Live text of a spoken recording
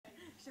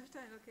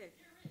time, okay.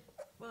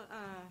 Well,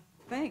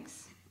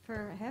 thanks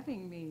for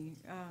having me.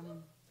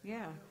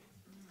 Yeah.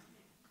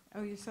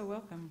 Oh, you're so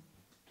welcome.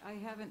 I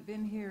haven't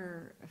been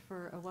here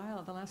for a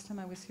while. The last time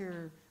I was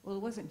here, well, it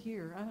wasn't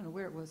here. I don't know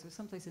where it was. It was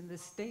someplace in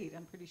this state,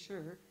 I'm pretty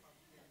sure.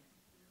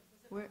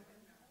 Where?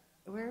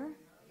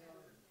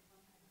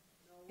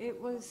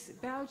 It was,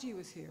 Bauji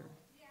was here.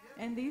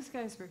 And these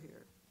guys were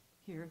here.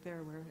 Here,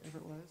 there, wherever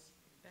it was.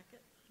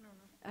 Beckett?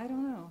 I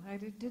don't know. I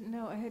didn't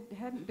know. I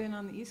hadn't been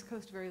on the East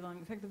Coast very long.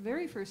 In fact, the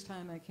very first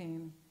time I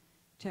came,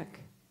 the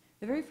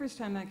very first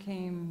time I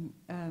came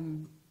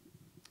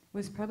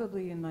was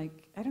probably in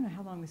like, I don't know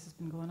how long this has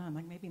been going on,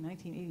 like maybe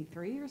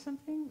 1983 or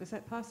something? Was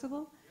that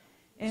possible?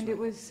 And it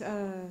was,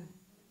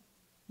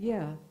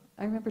 yeah,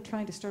 I remember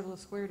trying to start a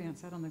little square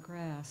dance out on the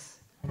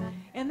grass.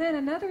 And then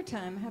another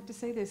time, I have to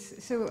say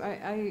this, so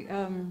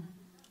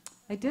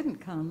I didn't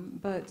come,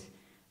 but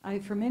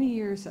for many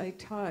years I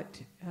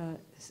taught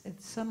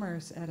at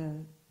summers at a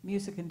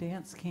music and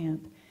dance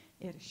camp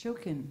at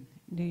Ashokan,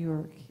 New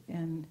York,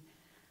 and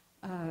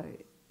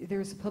there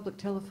was a public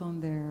telephone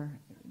there.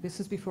 This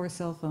was before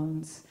cell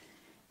phones.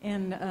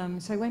 And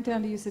so I went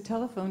down to use the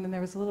telephone, and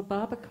there was a little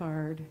Baba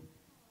card.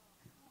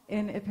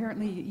 And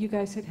apparently you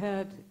guys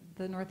had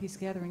the Northeast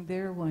Gathering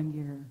there one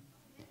year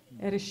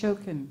at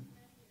Ashokan.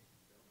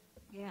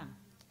 Yeah,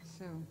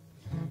 so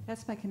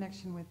that's my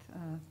connection with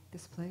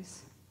this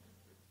place.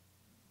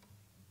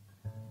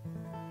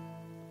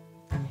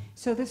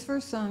 So this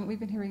first song, we've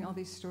been hearing all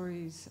these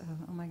stories.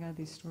 Oh my God,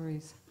 these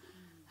stories.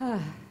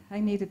 I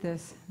needed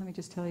this, let me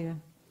just tell you.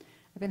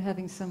 I've been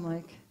having some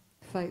like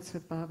fights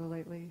with Baba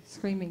lately,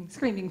 screaming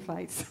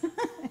fights.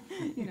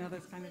 You know,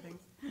 those kind of things.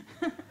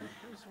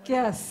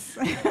 Yes.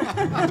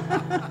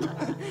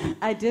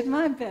 I did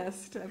my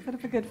best. I put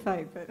up a good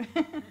fight, but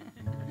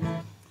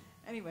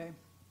anyway,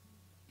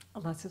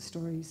 lots of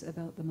stories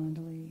about the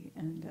mandolin,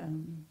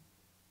 and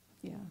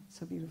yeah,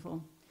 so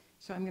beautiful.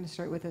 So I'm going to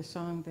start with a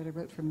song that I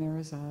wrote for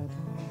Merazad.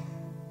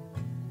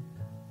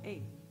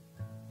 Hey.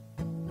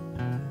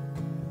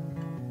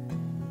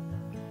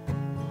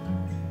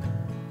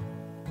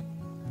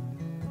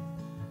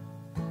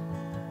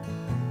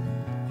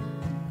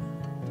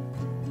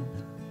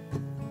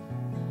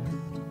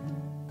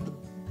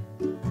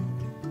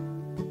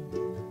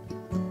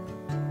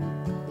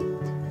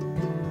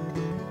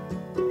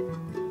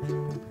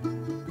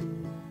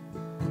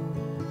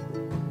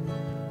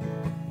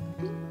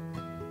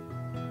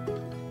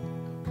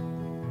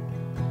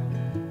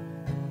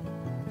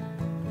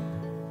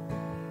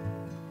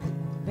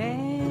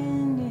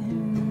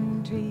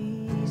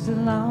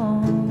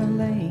 Along the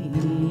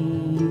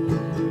lane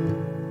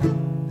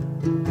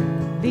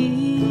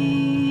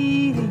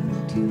leading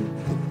to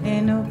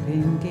an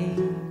open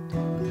gate,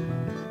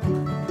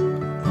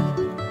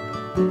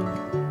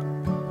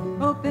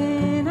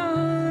 open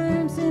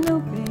arms and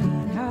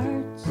open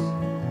hearts.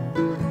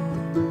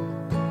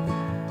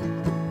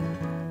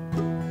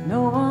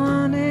 No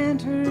one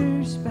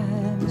enters by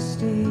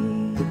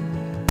mistake.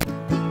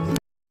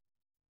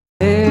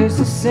 There's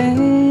a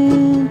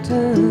scent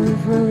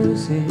of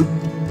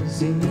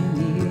roses in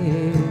the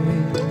air,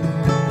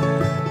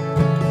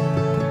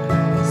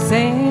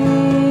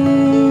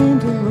 sandalwood,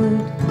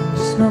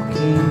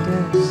 smoking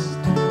dust.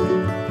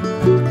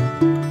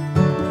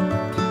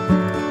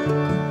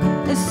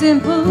 A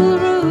simple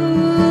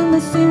room, a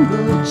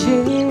single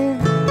chair.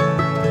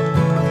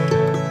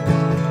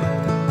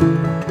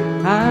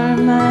 Our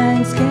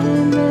minds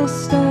can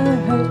rest, our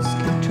hearts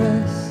can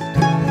trust.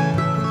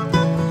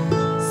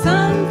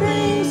 Some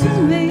things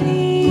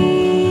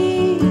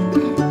remain,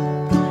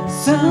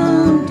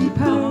 some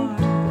depart,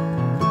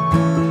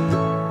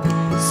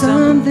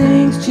 some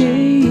things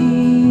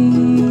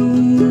change,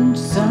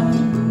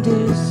 some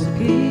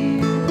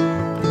disappear.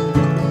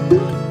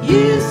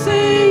 You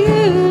say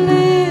you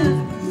live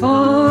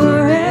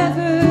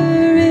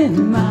forever in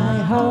my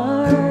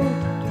heart,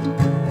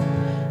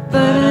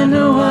 but I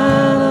know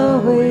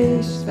I'll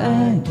always find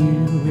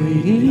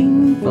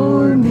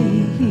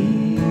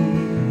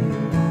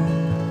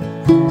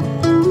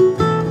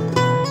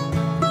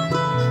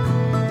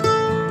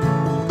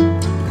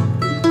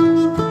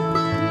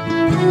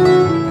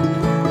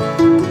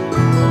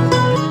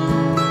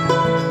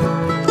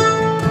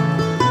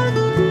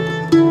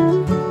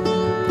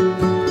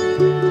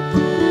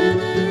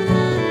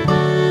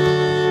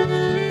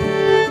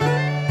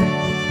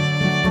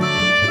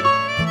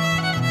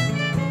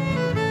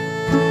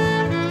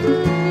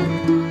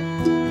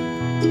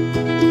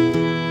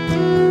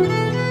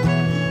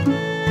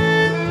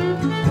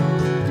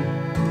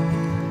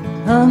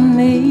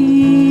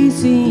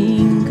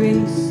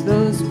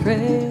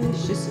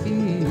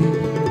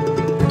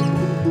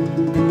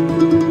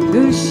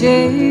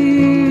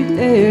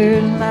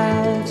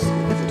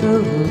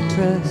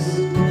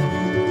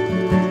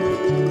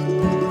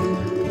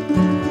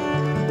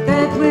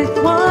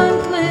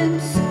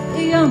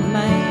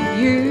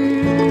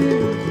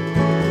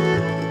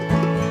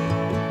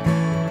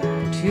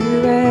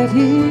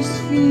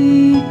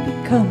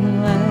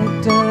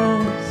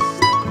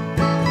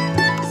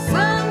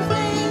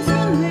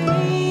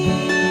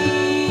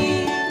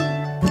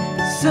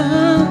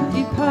some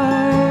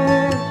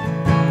depart,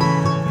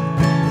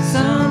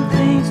 some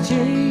things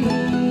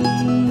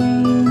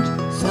change,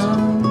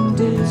 some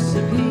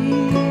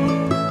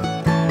disappear.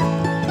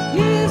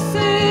 You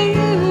say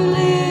you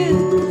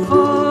live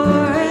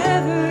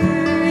forever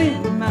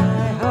in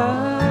my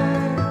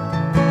heart,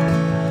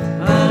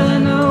 but I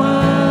know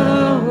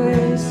I'll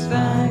always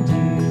find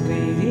you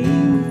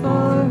waiting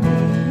for me.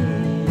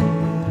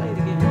 Play it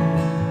again.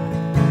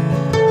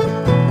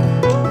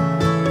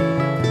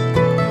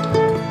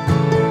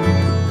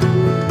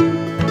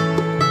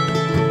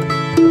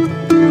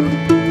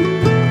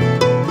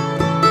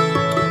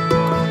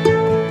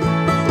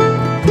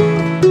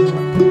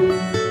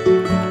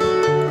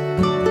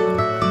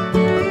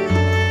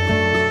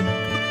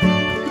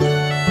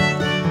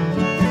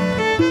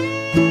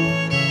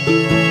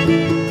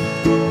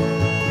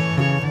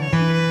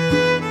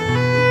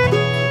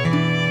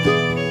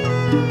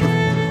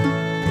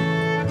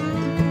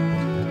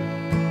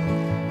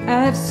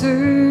 I've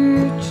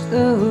searched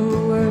the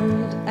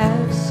world,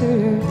 I've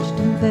searched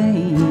in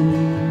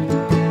vain.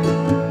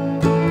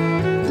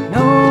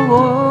 No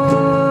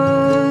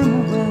warm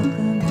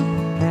welcome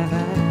have I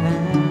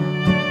found.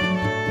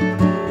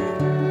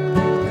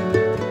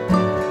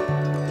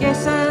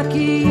 Guess I'll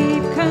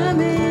keep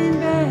coming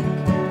back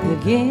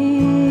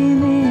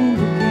again and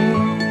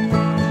again.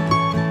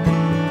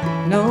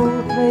 No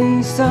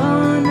place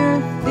on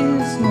earth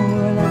is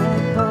more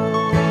like home.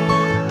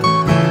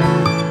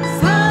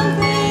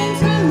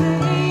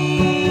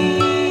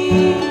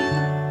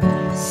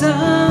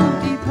 Some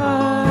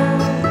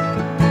depart,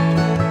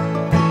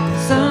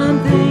 some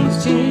things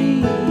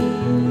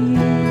change,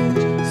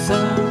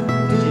 some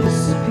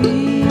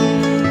disappear.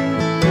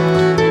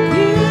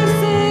 You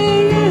say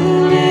you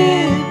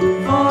live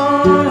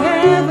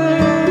forever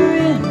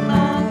in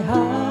my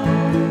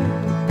heart,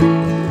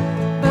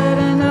 but I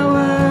know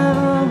I'll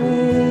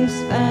always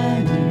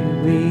find you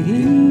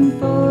waiting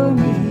for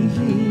me.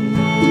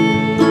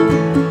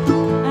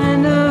 I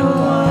know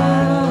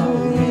I'll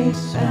always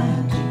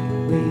find you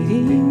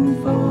waiting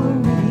for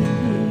me.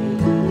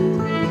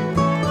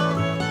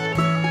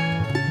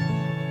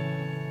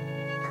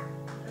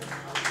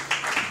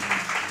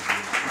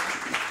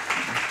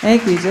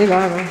 Thank you, J.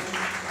 Barbara.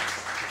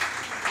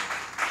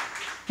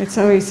 It's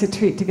always a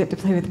treat to get to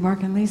play with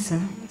Mark and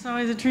Lisa. It's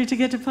always a treat to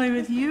get to play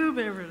with you,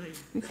 Beverly.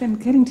 We've been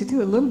getting to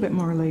do a little bit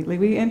more lately.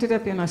 We ended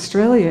up in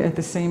Australia at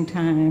the same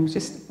time,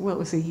 just, well, it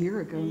was a year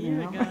ago A year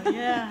now. ago,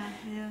 yeah,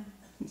 yeah.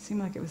 It seemed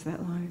like it was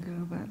that long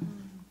ago, but...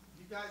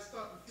 You guys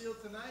start the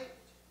field tonight?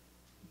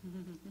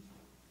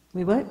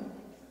 We what?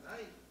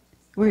 Tonight.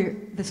 We're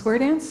the square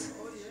dance?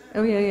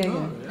 Oh, yeah.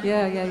 Oh,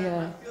 yeah.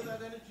 Yeah. I feel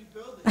that energy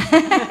building.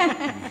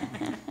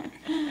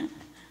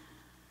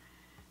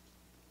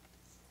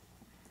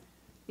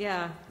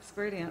 Yeah,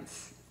 square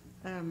dance.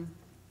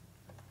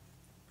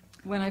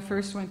 When I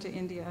first went to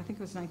India, I think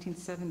it was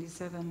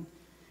 1977,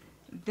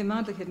 the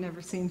Mandli had never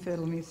seen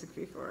fiddle music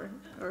before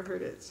or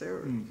heard it,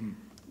 so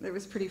it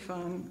was pretty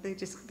fun. They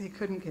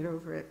couldn't get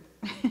over it.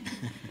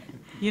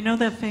 You know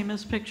that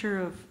famous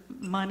picture of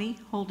Money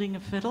holding a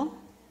fiddle?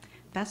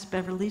 That's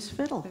Beverly's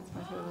fiddle. That's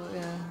my fiddle,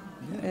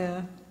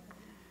 yeah.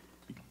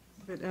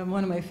 But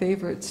one of my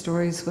favorite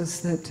stories was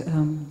that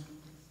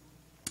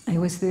I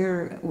was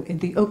there at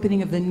the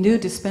opening of the new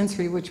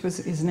dispensary, which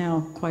is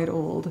now quite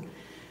old,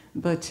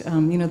 but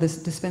you know, this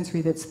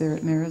dispensary that's there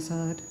at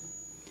Marizad.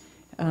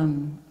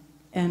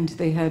 And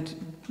they had,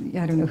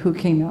 I don't know who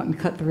came out and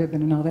cut the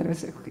ribbon and all that.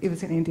 It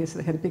was in India, so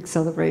they had a big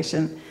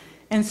celebration.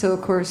 And so,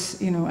 of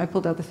course, you know, I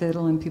pulled out the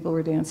fiddle and people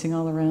were dancing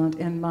all around,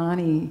 and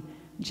Mani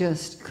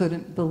just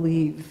couldn't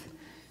believe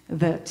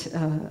that,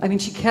 I mean,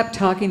 she kept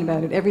talking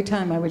about it. Every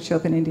time I would show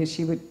up in India,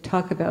 she would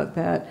talk about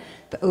that,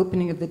 the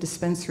opening of the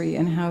dispensary,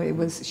 and how it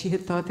was, she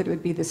had thought that it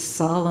would be this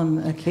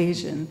solemn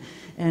occasion.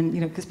 And,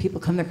 you know, because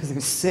people come there because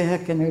they're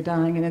sick and they're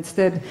dying, and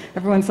instead,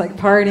 everyone's like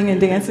partying and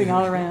dancing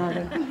all around.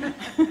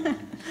 And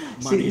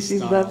she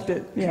loved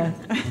it, yeah.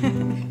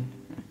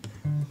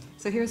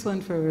 So here's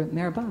one for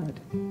Mehrabad.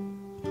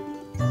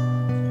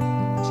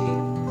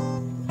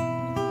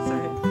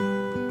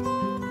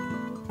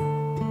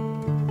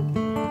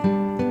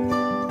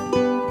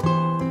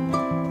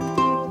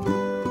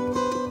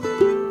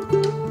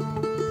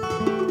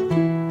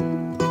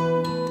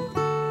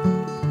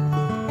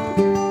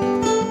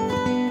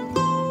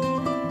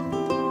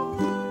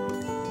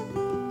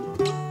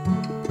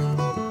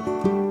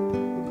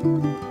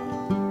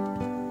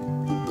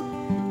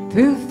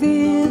 Through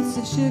fields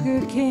of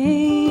sugar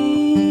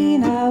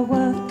cane, I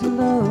walked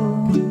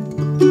alone.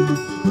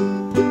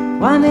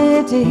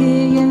 Wanted to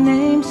hear your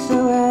name,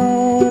 so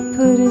I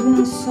put it in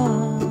a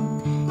song,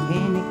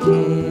 and it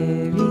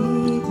carried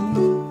me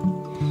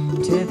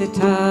to the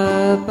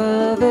top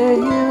of a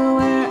hill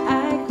where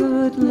I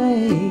could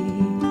lay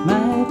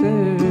my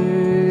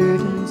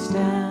burdens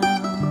down.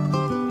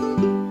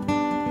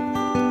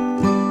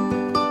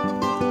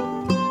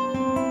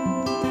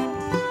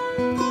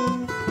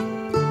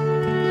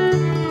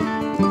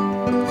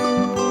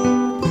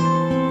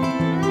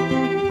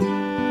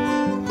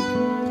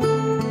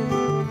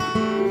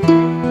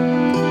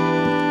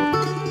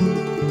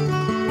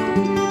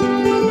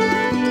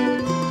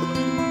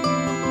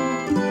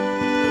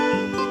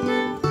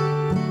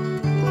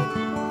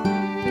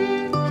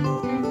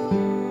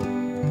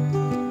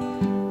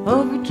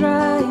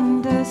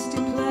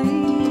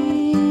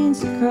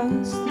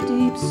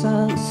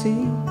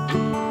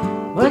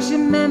 Was your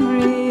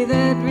memory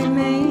that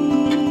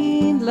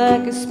remained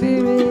like a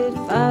spirit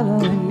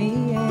following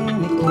me,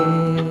 and it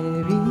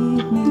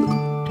carried me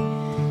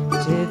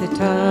to the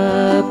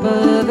top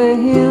of a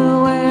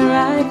hill where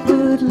I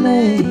could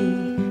lay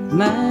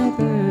my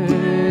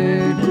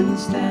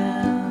burdens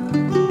down,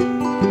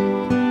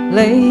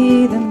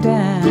 lay them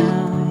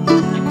down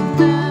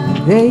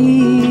where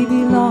they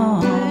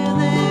belong.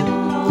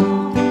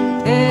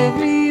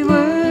 Every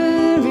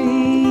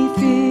worry,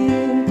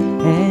 fear,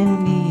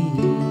 and need,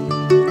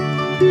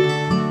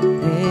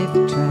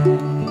 every trial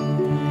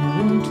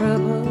and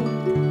trouble,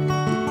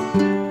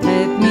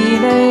 let me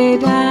lay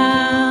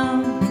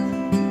down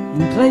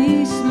and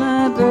place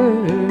my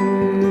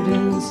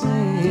burdens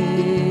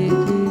at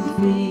your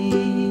feet.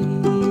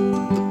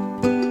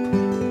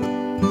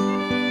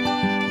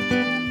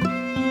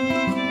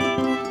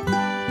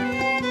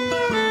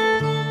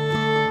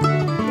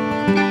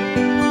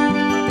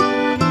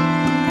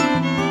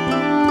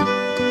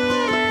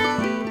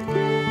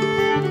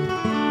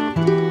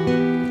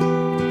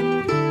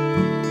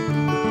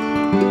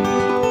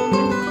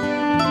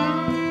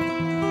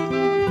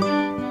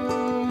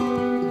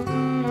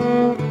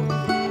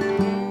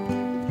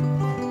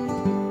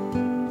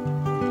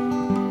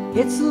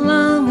 It's a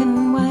long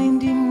and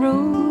winding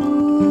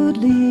road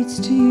leads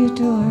to your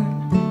door.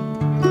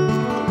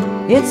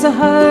 It's a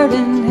hard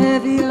and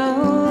heavy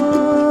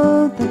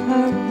load the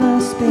heart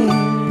must bear,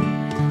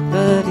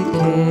 but it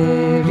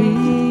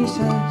carries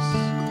us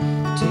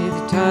to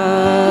the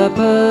top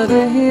of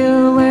the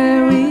hill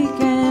where we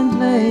can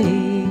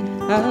lay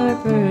our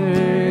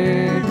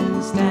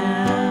burdens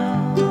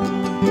down,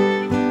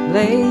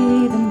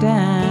 lay them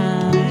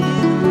down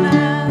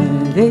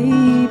where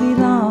they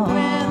belong.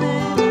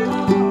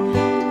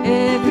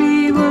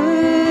 Every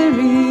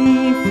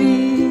worry,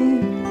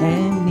 fear,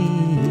 and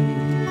need,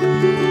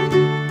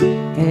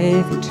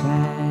 every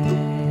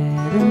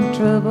trial and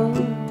trouble,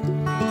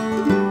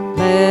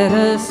 let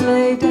us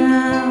lay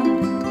down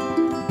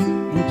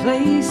and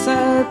place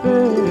our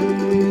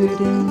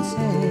burdens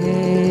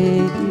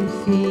at your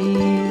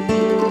feet.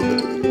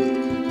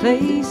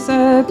 Place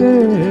our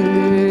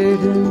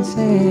burdens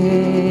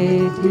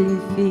at your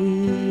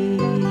feet.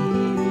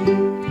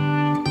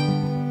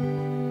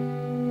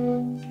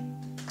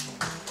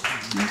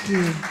 Thank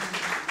you.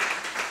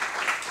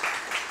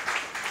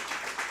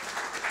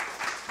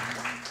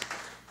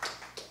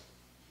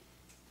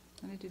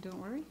 Want to do Don't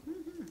Worry?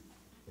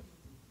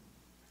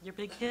 Your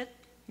big hit?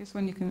 Here's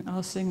one you can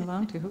all sing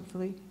along to,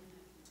 hopefully,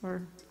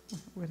 or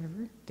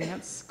whatever,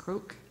 dance,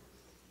 croak.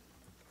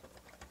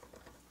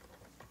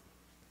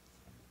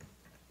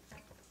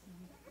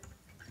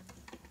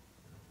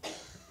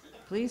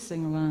 Please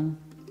sing along.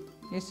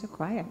 You're so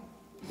quiet.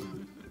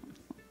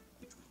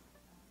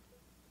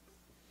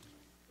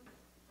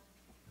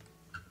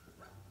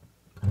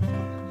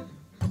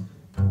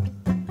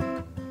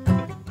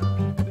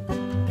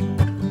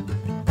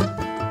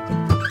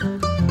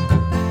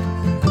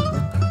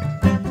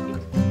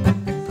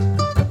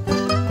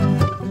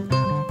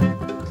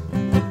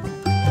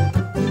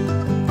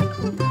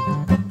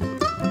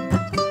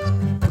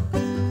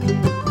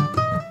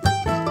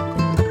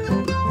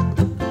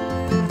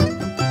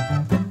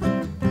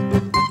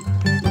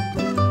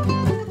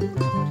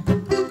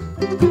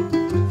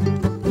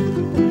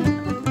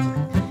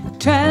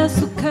 Trials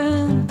will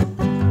come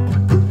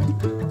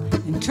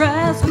and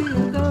trials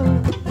will go,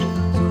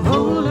 so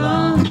hold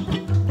on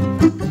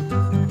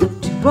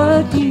to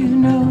what you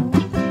know.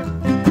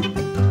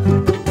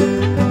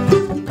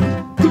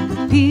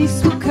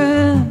 Peace will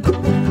come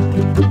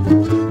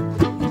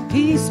and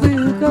peace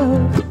will go,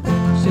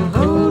 so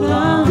hold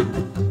on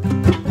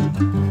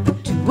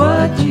to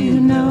what you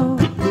know.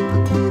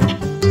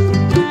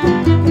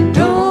 And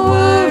don't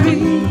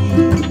worry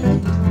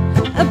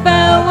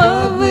about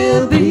what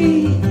will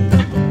be.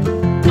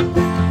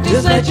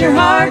 Just let your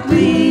heart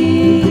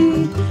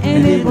lead,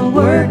 and it will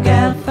work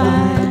out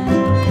fine.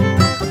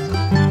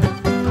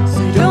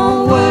 So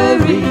don't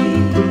worry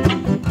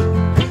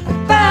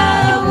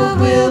about what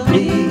will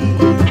be.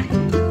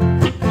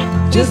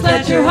 Just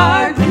let your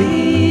heart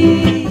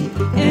lead,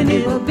 and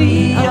it will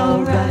be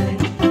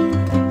alright.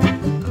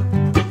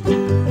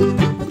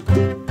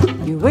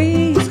 Your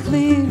way is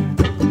clear,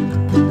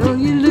 though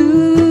you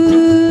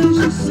lose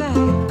your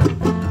sight.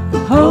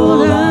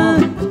 Hold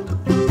on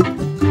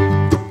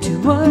to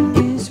what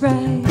is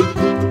right.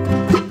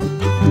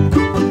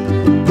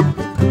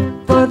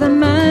 For the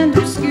mind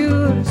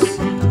obscures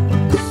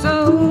the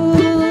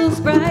soul's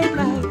bright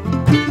light.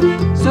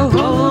 So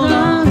hold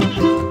on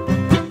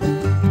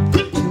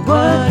to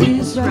what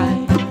is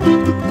right.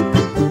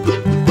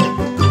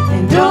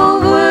 And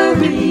don't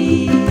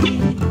worry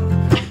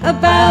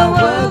about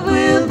what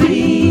will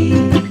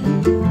be.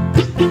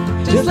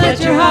 Just let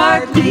your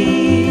heart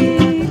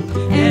lead,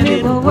 and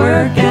it will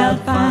work out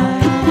fine.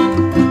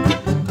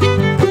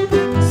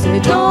 Say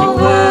don't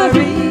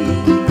worry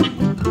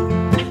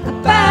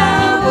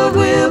about what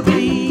will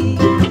be.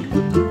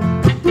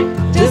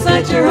 Just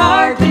let your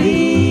heart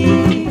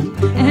lead,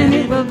 and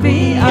it will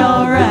be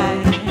alright.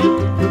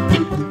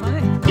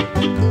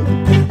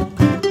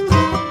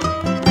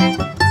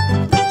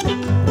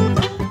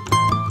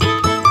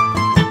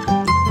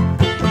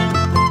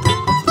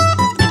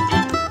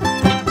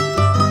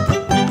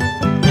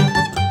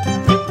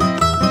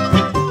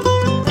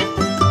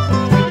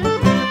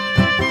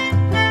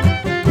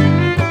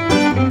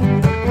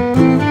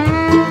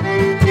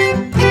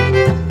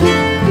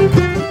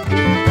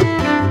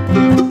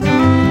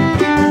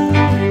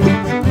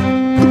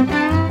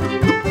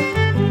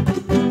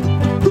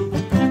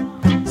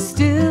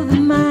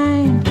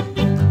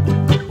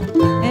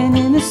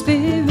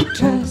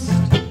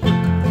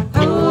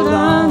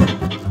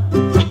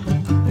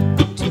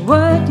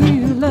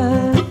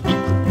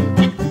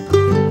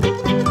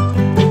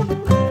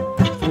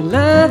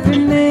 love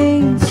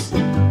remains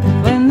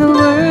when the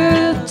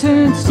world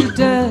turns to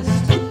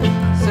dust.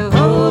 So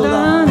hold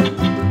on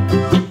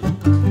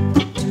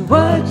to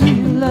what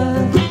you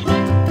love.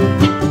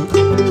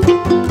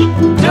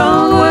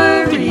 Don't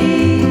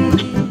worry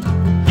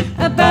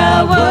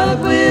about what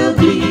will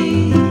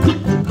be.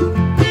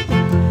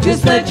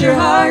 Just let your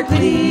heart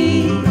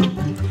lead,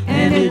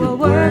 and it will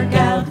work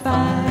out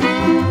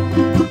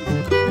fine.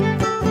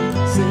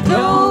 So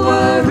don't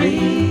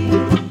worry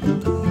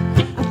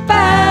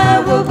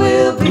about what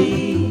will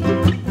be.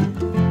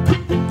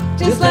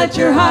 Just let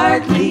your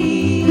heart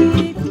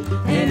lead,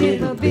 and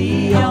it'll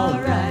be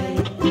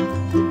alright.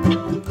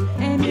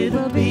 And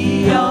it'll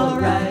be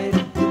alright.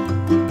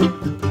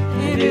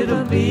 And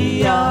it'll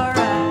be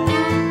alright.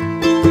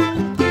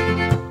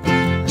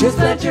 Just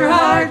let your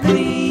heart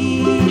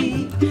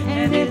lead,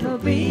 and it'll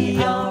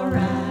be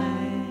alright.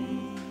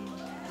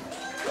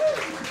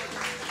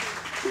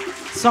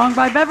 Song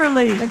by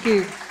Beverly. Thank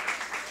you.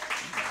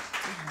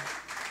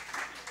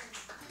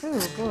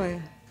 Oh,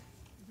 boy.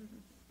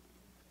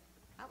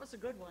 That was a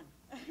good one.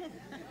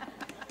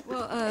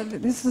 Well,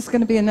 this is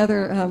going to be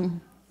another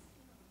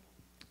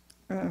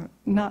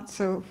not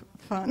so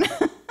fun.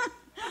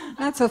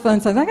 Not so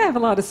fun song. I think I have a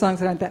lot of songs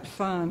that aren't that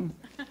fun.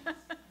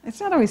 It's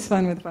not always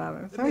fun with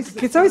Baba.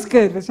 It's always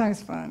good, but it's not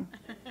always fun.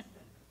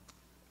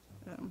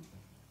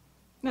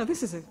 No,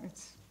 this is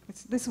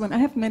it's this one. I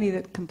have many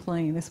that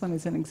complain. This one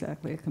isn't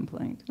exactly a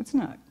complaint. It's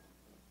not.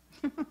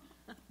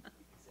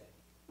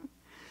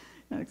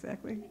 Not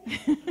exactly.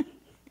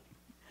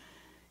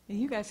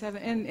 You guys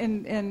haven't,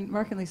 and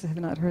Mark and Lisa have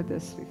not heard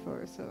this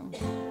before, so.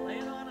 Lay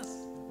it on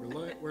us.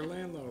 We're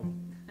laying low.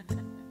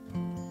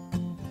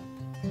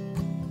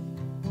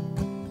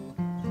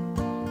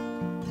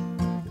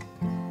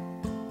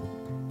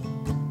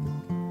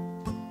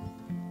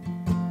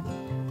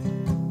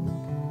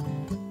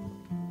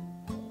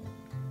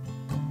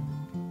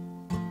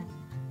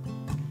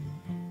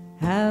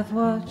 I've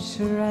watched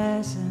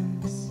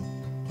horizons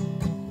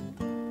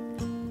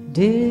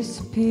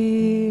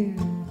disappear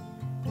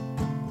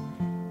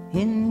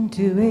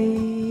into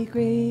a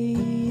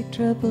gray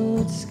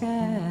troubled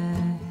sky.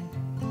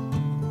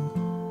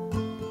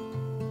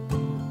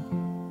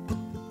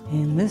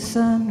 In the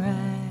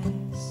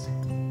sunrise,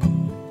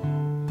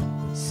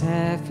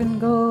 saffron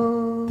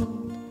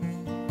gold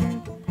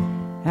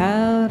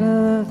out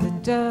of the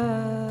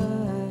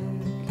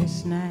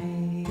darkest night.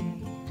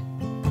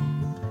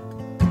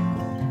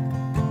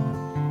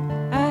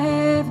 I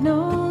have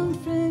known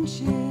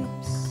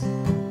friendships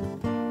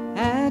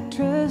I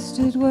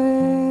trusted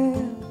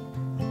well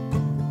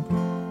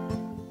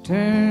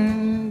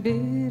turn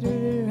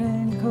bitter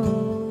and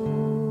cold.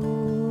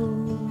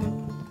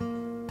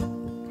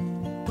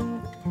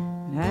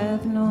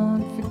 I've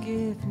known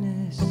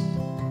forgiveness,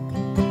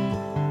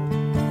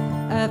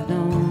 I've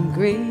known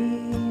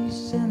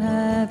grace, and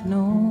I've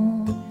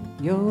known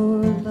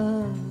your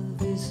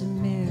love is a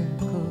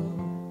miracle.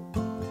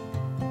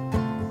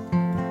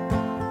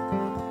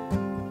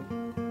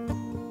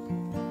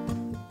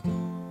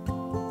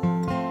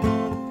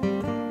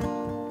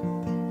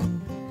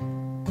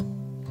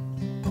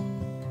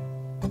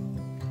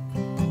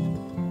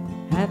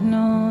 I've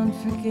known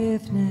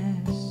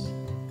forgiveness,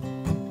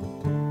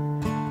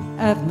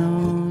 I've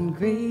known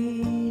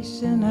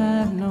grace, and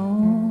I've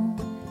known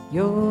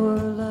your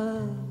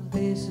love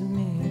is a miracle.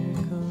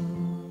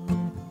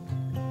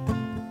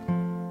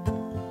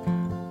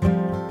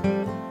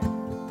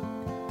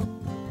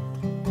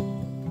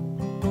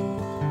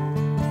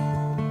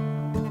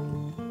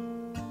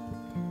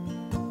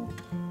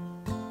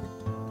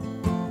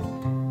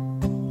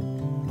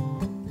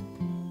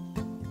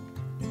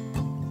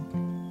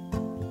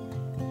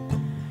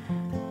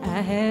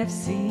 I have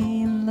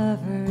seen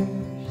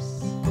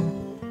lovers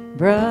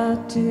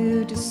brought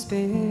to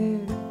despair,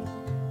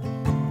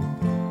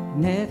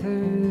 never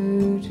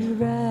to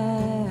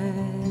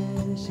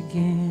rise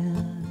again.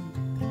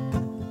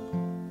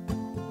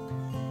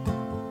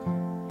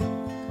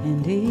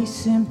 And a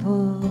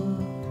simple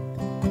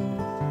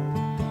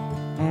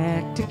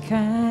act of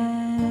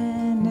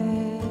kindness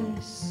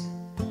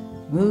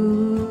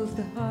moved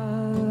the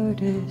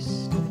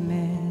hardest of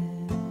men.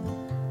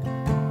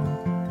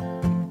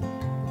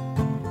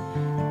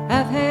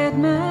 I've had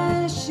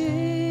my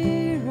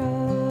share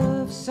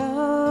of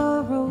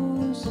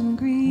sorrows and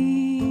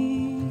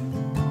grief,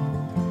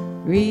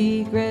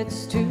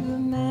 regrets too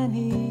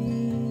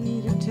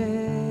many to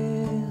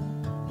tell.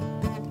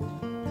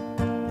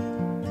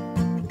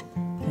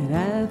 But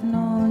I've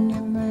known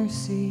your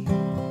mercy,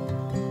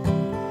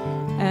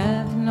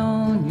 I've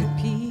known your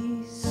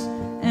peace,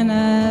 and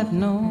I've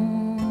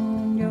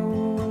known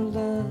your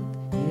love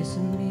is a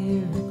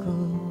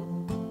miracle.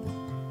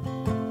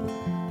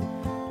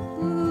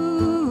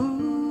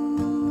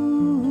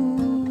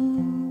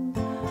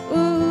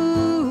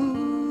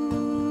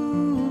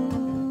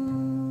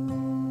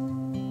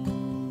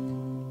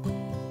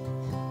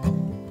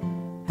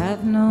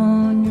 I've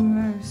known your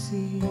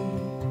mercy,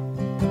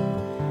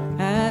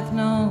 I've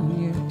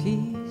known your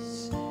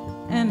peace,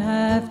 and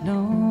I've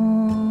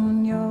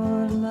known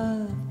your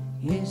love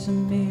is a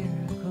miracle.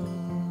 miracle.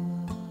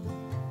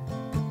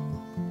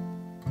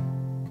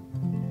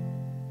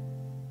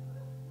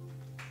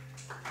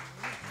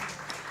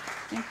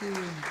 Thank you.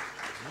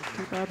 Thank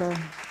you, Barbara.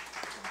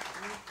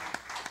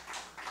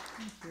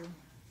 Thank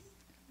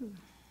you.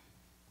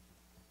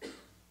 Ooh.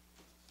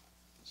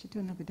 Should do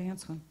another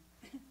dance one.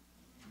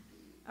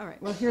 All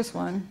right, well, here's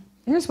one.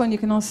 Here's one you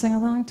can all sing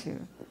along to.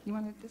 You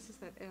want to, this is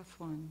that F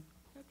one.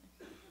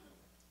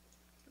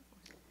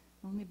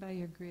 Only by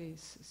your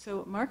grace.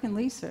 So Mark and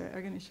Lisa are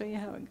going to show you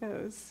how it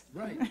goes.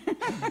 Right.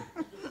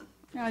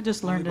 I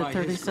just learned Only it by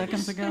 30 his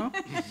seconds grace. ago.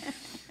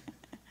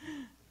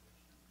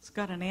 It's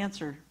got an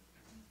answer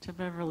to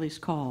Beverly's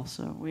call,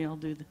 so we'll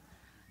do the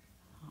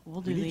We'll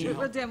demo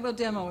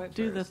it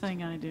do the first.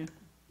 thing I do.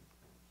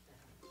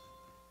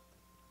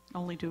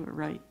 Only do it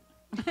right.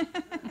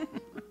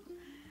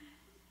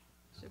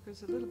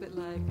 Shipper's a little bit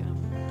like.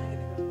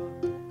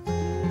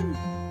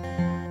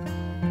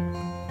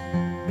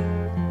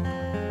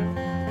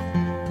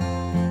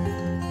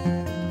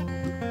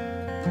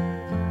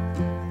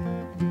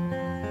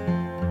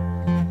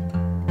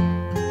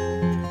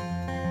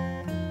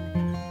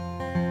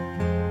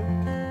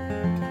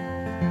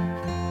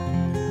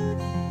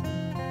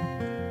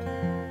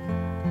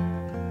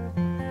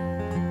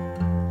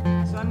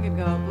 So I'm gonna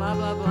go blah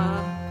blah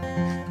blah.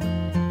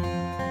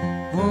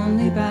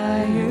 Only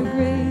by your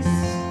grace.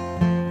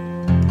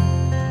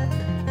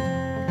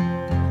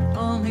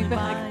 Only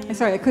by.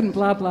 Sorry, I couldn't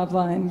blah blah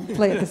blah and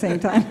play at the same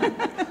time.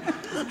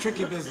 It's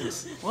tricky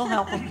business. We'll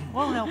help them.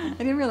 We'll help them. I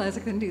didn't realize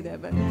I couldn't do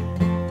that, but.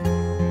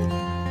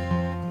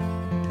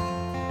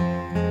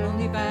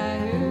 Only by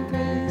your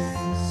grace.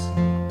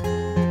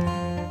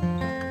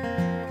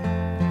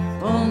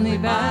 Only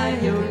by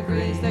your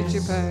grace. That's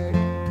your part.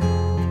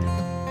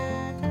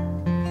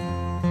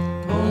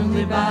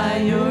 Only by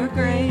your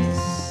grace.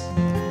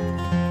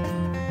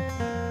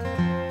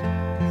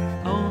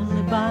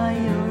 Only by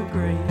your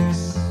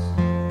grace.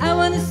 I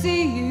want to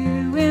see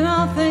you in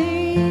all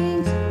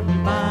things. Only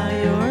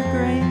by your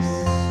grace.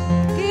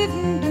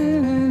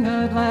 Giving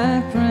out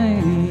like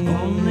rain.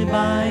 Only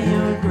by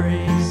your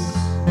grace.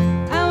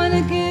 I want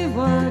to give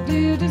what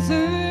you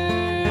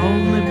deserve.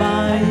 Only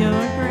by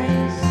your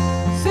grace.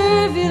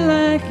 Serve you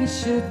like you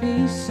should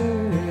be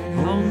served.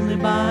 Only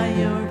by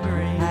your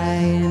grace. I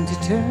am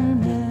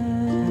determined.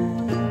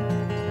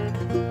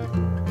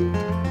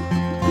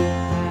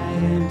 I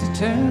am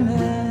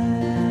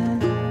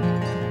determined.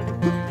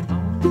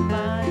 Only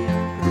by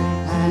your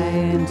grace. I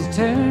am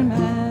determined.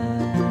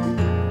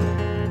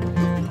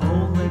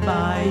 Only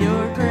by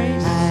your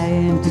grace. I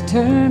am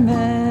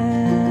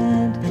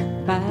determined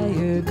by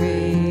your grace.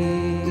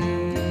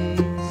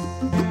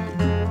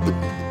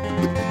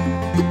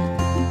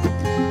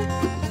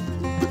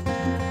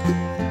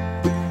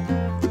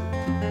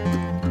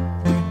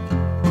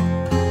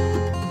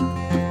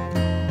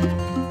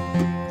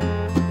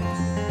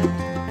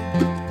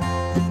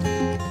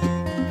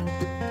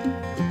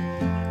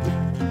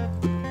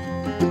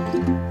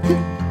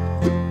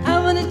 I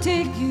want to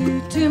take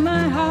you to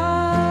my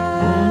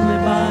heart. Only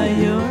by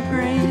your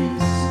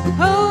grace.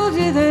 Hold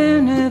you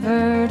there,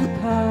 never to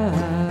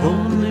part.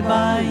 Only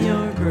by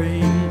your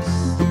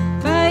grace.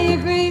 By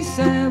your grace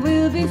I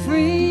will be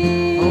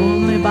free.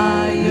 Only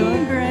by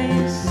your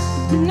grace.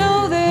 To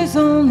know there's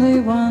only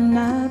one,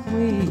 not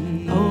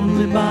we.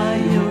 Only by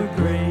your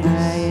grace.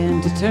 I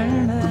am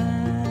determined.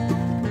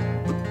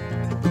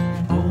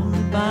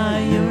 Only by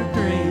your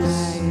grace.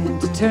 I am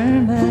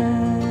determined.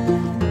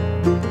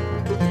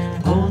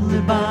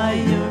 Only by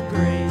your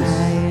grace.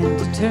 I am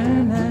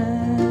determined.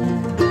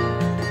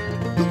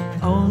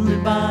 Only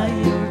by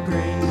your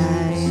grace.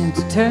 I am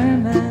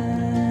determined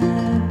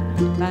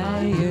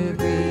by your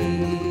grace.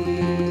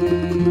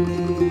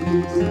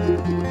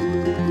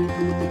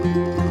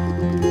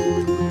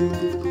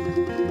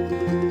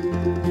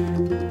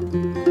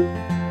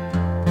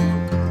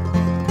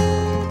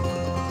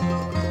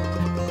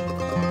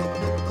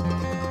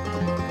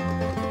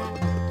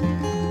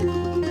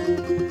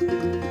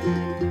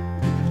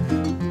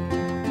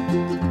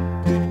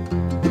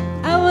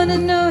 I want to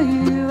know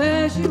you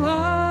as you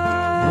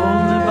are.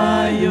 Only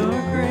by your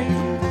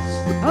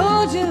grace.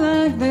 Hold you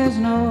like there's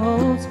no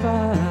holds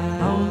barred.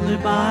 Only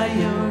by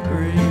your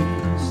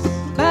grace.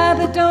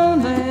 Baba,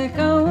 don't let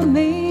go of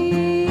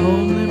me.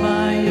 Only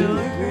by your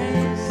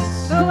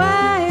grace. So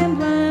I am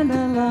blind,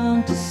 I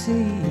long to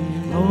see.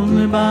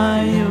 Only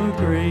by your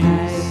grace. I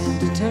am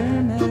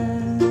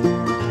determined.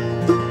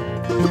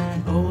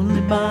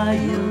 Only by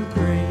your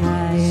grace.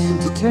 I am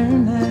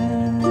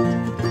determined.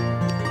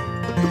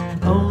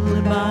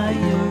 Only by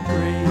your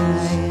grace.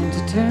 I am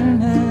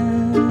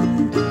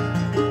determined.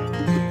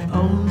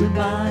 Only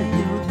by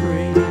your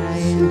grace. I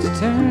am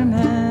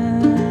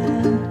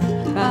determined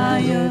by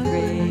your grace.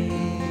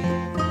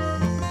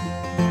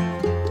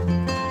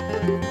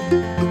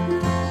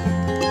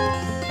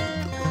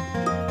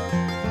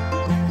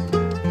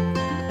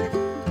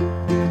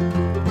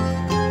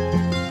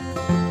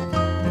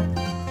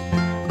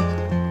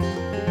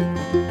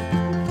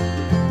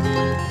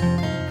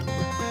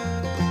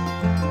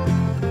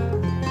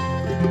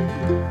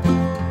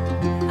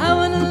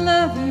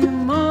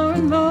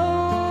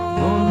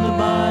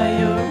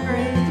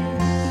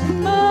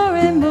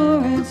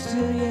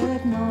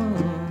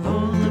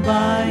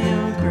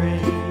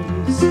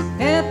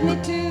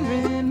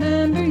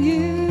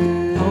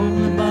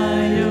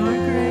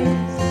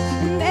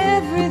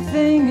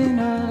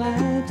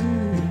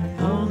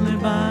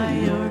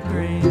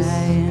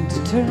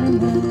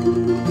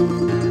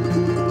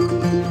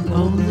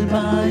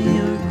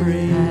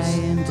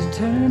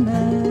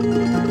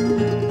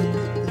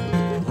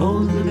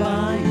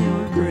 by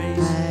your grace.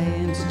 I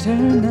am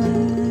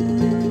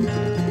determined.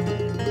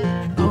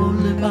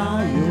 Only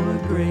by your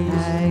grace.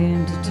 I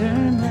am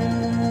determined.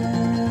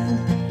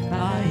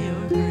 By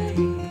your grace.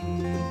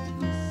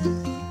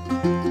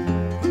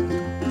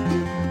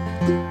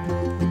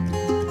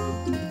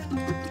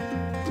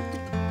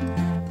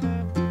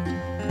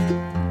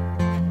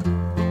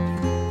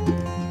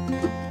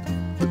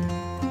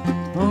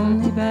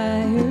 Only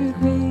by your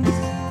grace.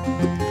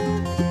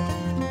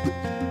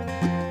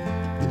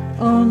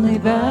 Only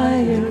by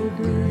your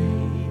grace.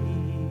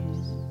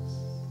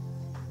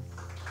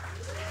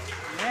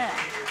 Yeah.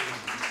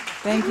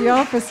 Thank you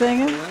all for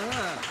singing.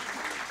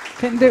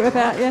 Couldn't do it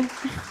without you.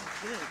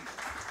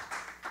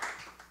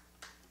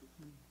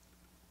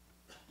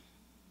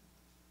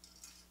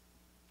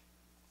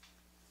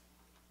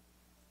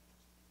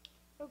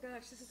 Oh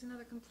gosh, this is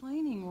another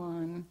complaining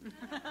one.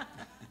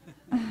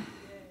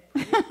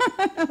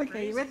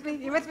 Okay, you with me?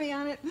 You with me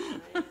on it?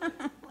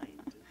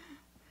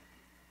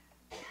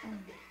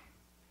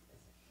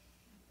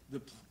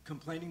 The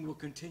complaining will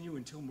continue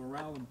until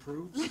morale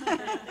improves. Not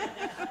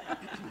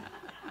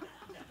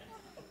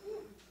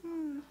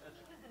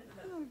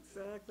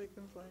exactly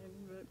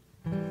complaining, but.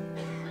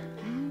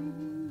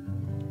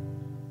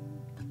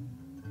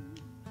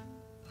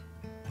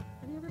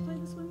 Have you ever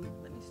played this one?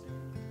 Let me start.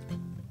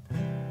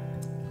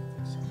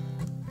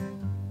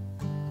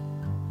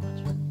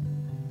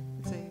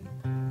 It's a.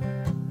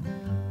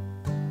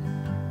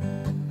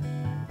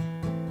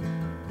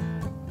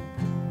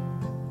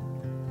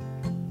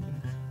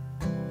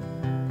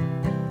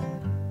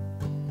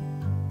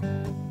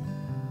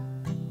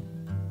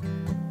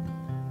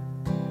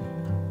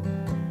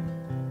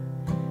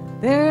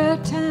 There are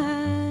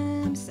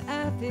times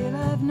I feel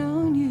I've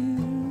known you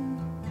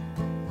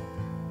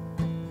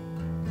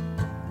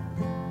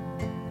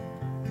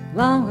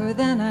longer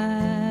than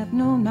I've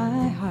known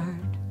my heart.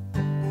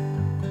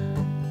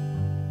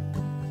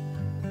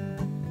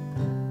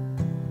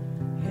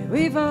 Yeah,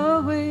 we've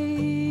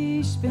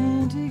always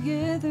been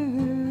together.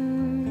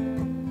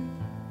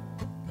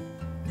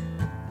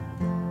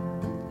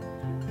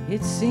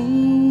 It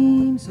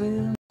seems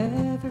we'll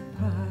never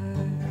part.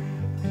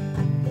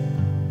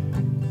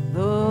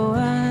 Though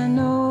I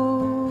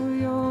know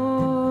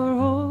you're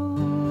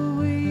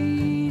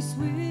always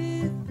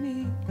with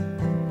me,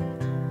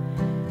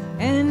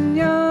 and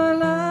your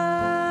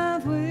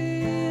love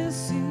will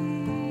see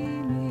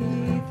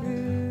me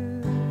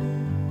through.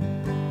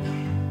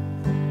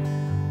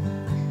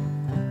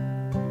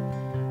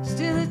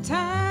 Still at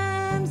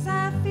times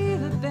I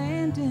feel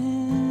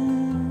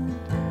abandoned,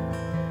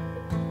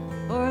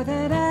 or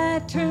that I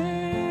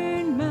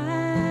turn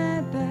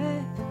my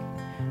back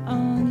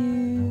on you.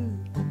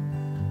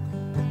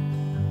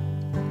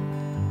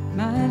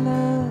 My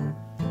love,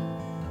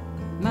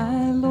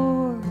 my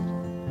Lord,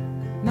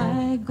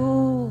 my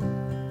goal,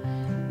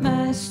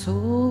 my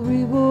sole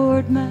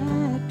reward,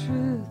 my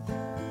truth,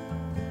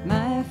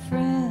 my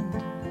friend,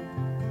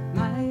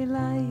 my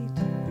light,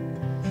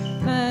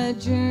 my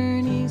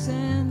journey's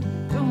end.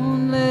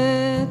 Don't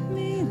let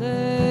me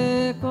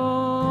let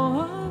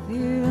go of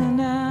you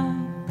now,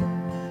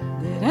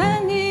 that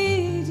I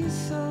need you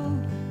so.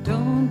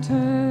 Don't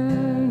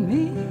turn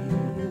me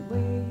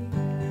away,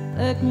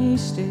 let me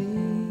stay.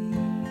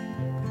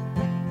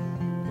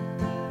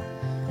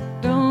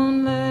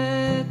 Don't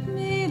let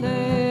me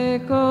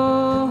let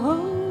go,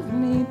 hold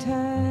me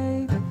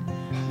tight.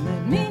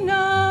 Let me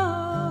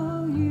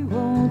know you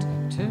won't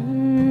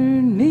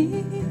turn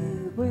me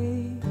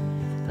away.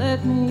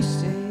 Let me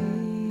stay.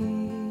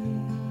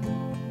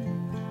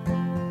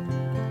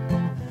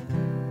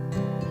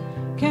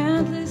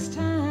 Countless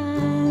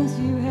times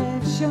you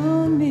have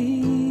shown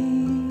me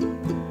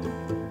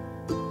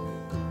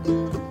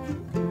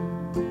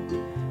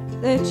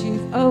that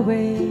you've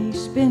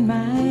always been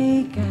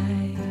my guide.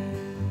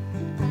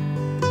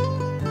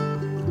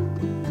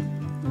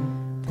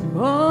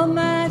 All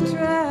my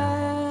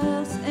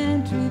trials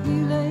and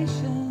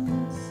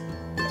tribulations,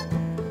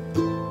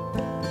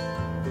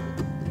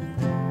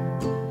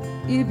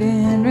 you've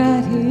been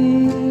right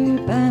here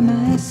by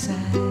my side.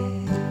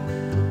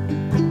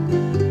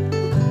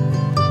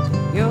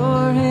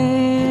 Your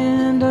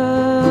hand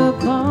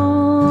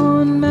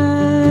upon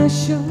my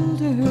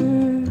shoulder,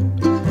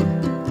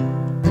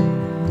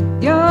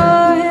 your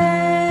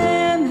hand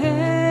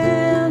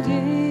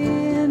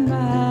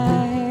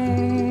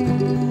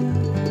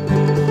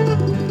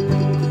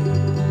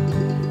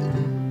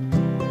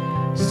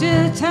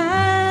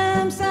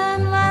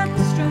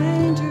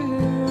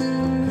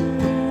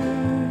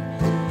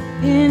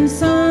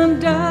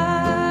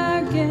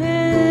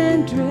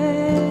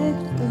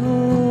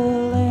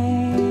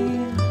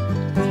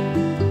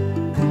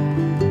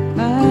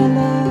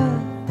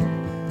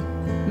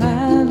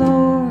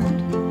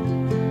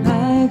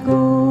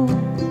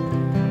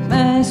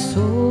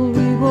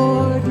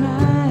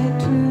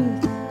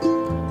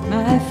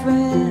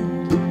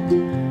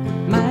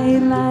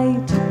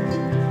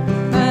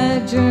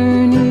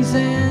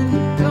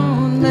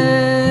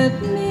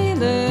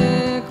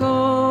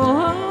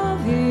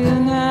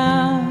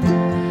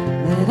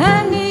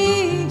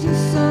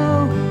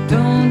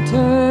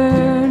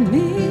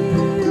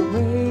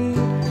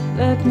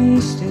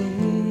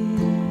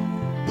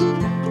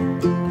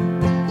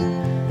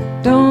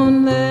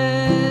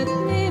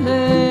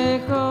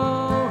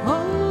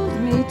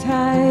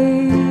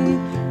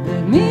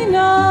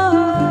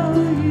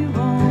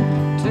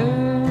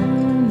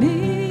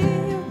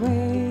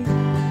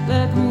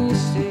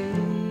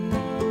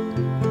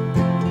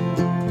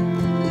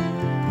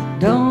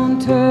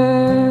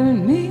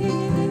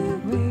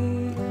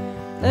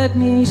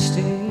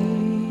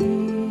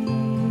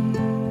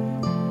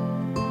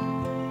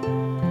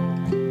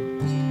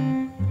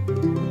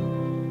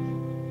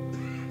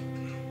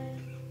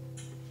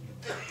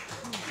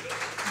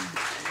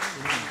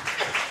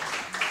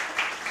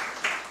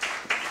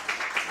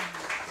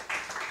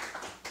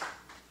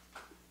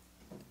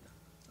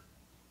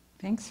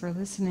Thanks for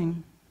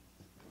listening.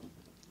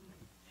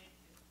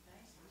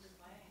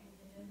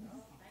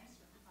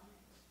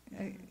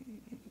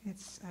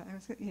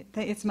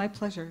 It's my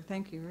pleasure.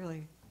 Thank you,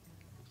 really.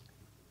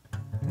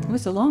 It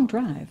was a long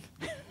drive.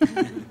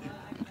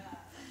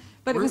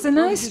 But it was a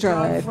nice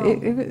drive.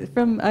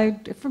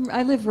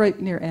 I live right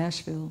near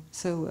Asheville,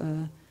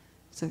 so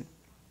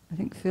I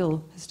think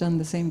Phil has done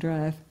the same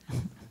drive.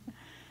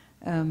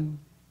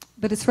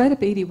 But it's right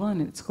up 81,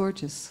 and it's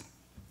gorgeous.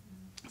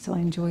 So I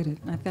enjoyed it.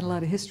 I've got a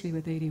lot of history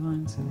with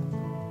 81. So.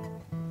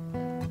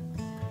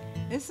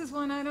 This is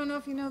one, I don't know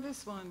if you know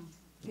this one.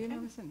 Do you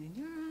know this one? In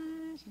your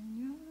eyes, in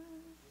your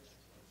eyes.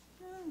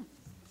 Oh.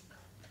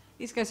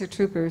 These guys are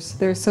troopers.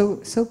 They're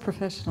so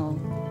professional.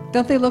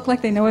 Don't they look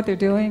like they know what they're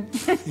doing?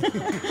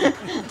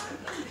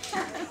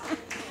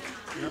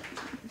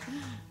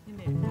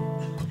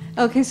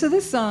 Okay, so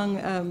this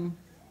song,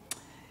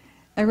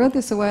 I wrote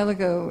this a while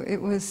ago.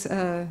 It was,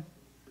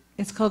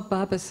 it's called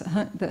Baba's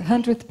the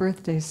 100th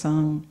birthday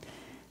song,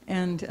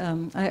 and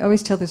I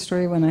always tell this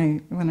story when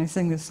I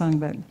sing this song.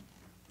 But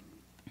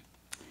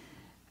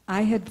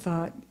I had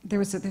thought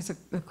there's a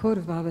quote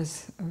of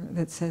Baba's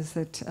that says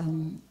that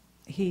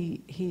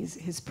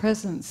his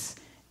presence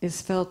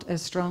is felt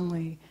as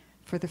strongly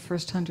for the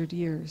first 100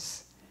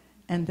 years,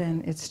 and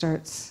then it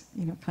starts,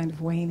 kind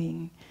of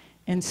waning.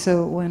 And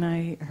so when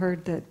I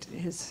heard that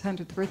his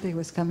 100th birthday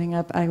was coming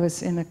up, I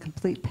was in a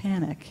complete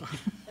panic.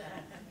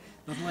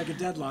 Nothing like a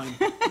deadline.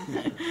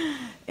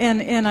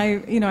 and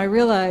I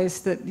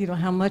realized that,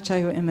 how much I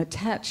am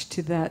attached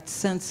to that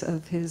sense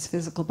of his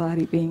physical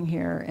body being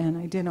here, and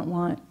I didn't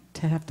want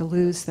to have to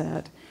lose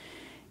that.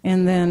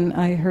 And then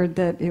I heard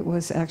that it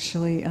was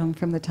actually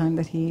from the time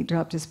that he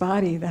dropped his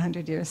body, the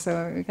 100 years,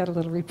 so I got a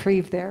little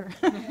reprieve there.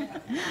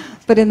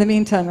 But in the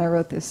meantime, I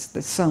wrote this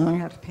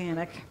song out of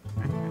panic.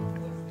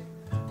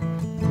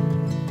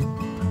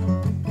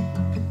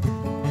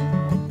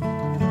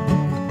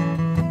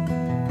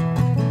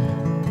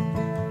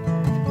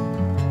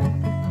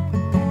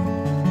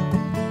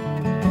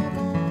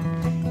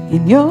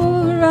 In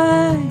your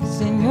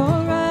eyes,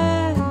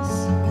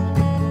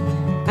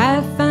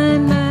 I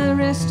find my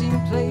resting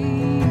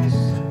place,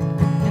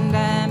 and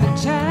I'm a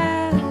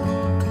child,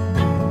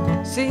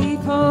 safe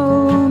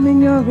home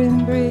in your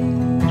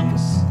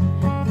embrace.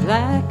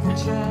 Like a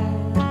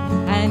child,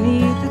 I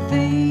need the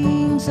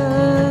things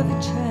of a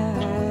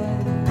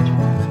child.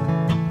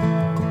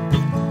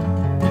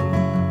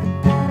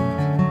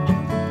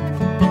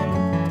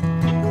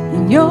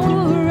 In your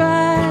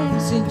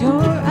eyes,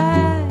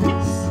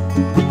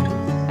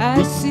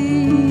 I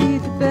see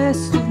the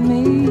best of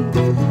me,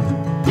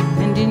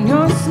 and in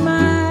your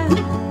smile,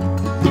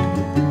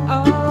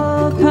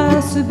 all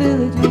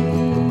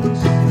possibilities.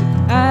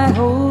 I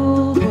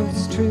hold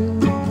what's true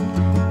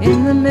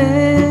in the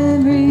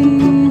memory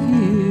of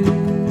you.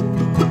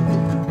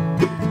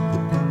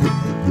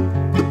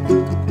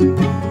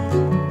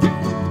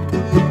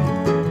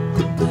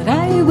 But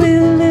I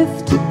will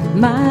lift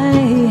my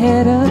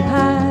head up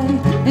high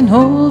and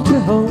hold to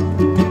hope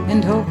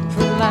and hope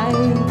for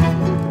life.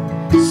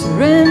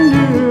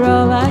 Surrender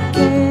all I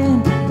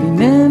can,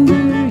 remember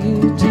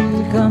you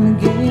to come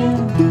again.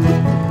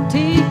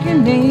 Take your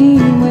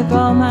name with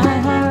all my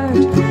heart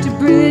to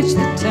bridge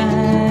the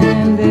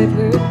time that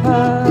we're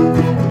apart.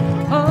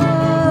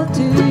 Hold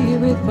to you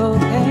with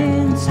both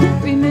hands,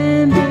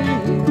 remember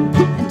you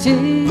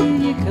until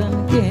you come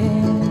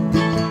again.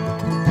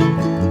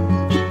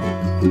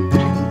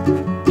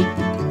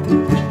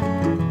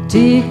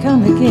 Till you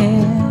come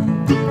again.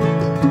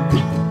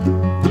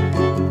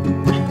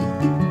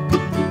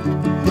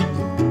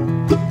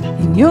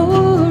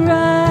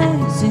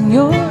 In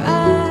your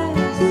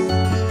eyes,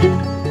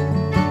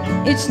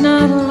 it's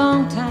not a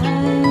long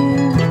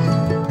time,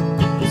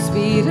 the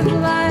speed of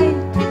light,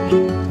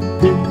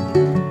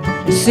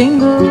 a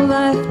single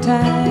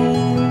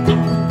lifetime,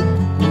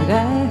 but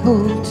I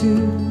hold to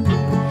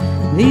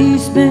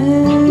these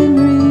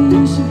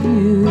memories of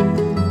you.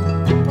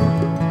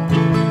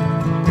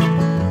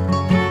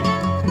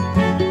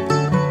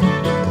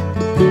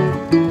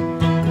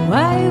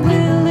 I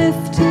will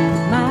lift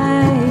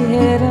my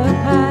head up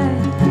high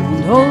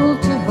and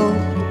hold to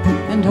hope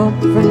and hope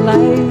for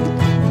light.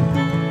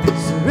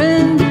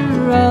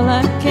 Surrender all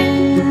I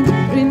can,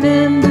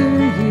 remember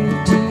you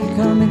to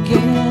come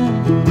again.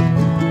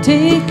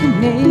 Take your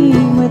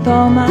name with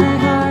all my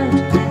heart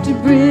to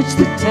bridge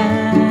the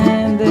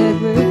time that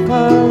we're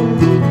apart.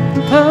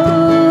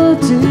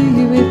 Hold to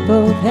you with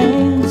both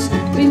hands,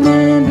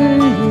 remember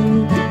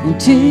you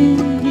until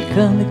you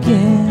come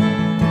again.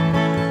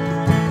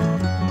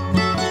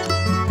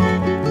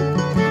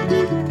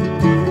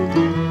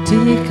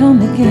 Till you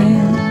come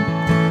again.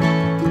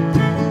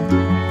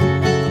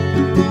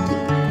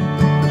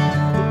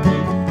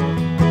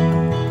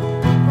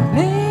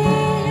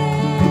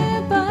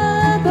 Hey,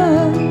 Baba,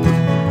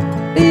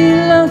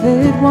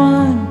 beloved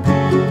one,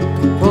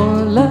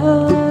 for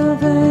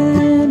love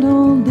and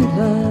only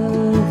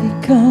love you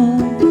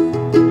come,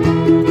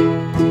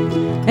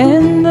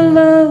 and the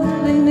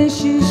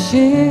loveliness you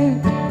share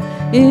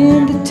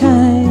in the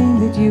time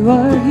that you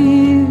are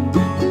here.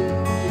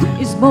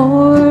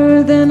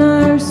 more than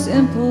our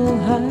simple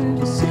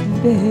hearts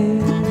can bear.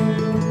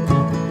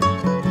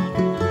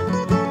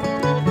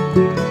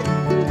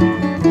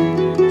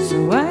 So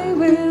I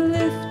will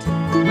lift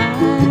my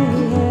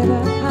head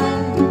up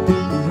high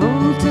and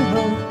hold to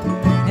hope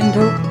and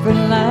hope for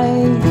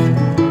life.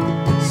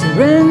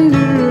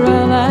 Surrender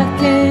all I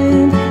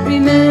can,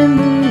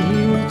 remember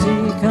you till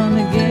you come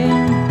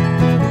again.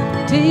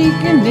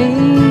 Take your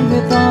name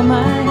with all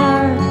my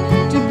heart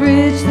to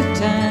bridge the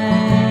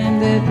time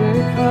that we're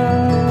apart.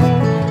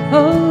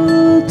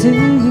 Hold to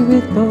you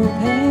with both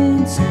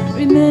hands,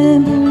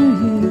 remember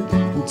you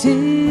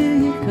until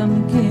you come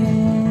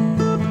again.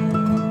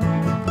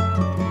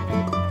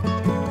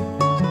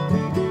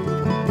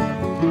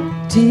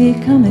 Till you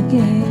come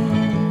again.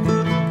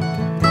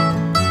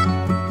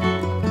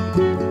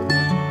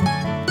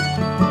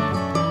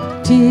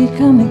 Till you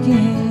come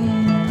again.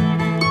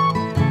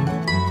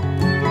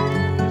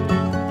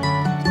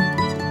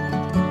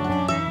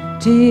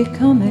 Till you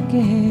come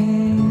again.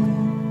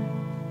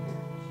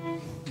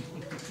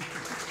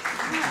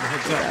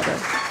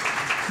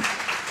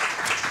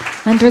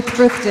 100th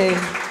birthday.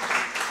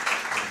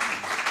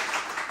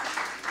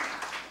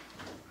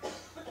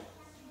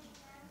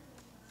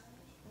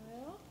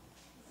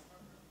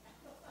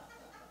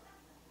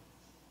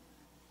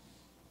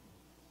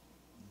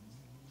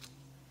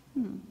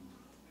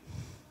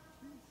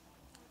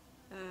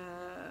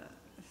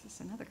 This is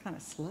another kind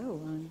of slow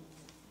one.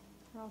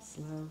 We're all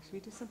slow. Should we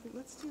do something?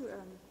 Let's do, you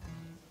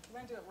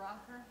want to do a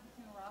rocker? You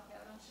can rock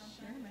out on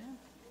something? Sure, man.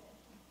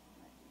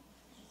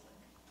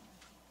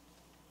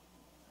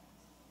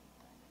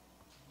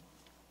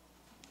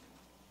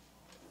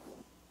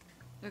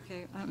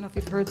 Okay, I don't know if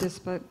you've heard this,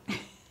 but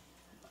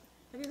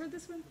have you heard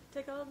this one?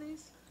 Take all of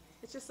these?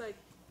 It's just like,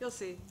 you'll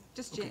see.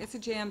 Just it's a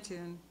jam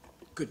tune.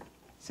 Good.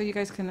 So you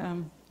guys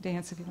can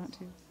dance if you want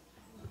to.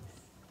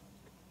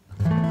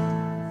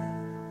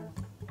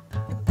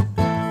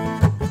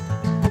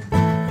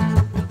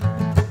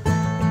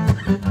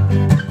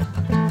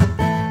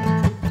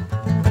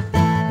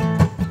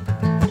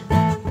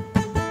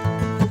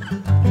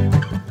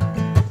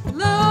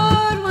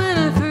 Lord, when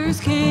I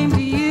first came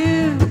to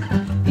you,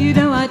 you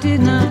know I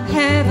did not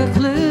have a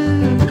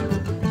clue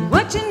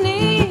what you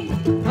need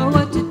or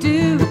what to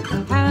do,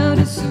 how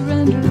to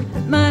surrender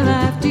my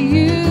life to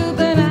you.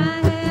 But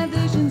I had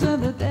visions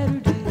of a better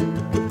day,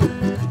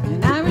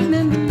 and I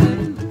remember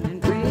you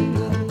and pray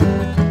you.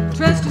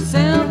 Trust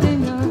yourself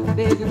in your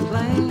bigger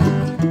plan.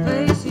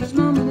 Place each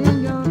moment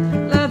in your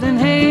loving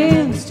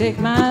hands. Take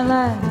my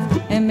life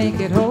and make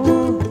it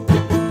whole.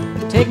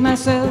 Take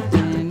myself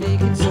and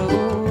make it so.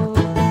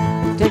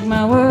 Take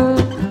my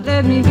world,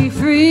 let me be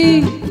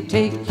free.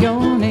 Take your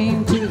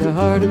name to the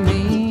heart of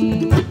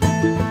me.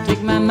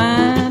 Take my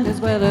mind as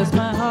well as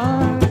my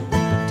heart.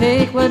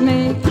 Take what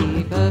may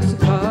keep us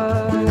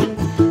apart.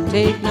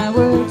 Take my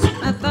words,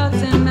 my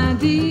thoughts, and my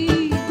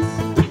deeds.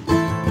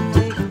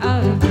 Take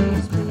all of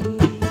these,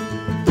 please.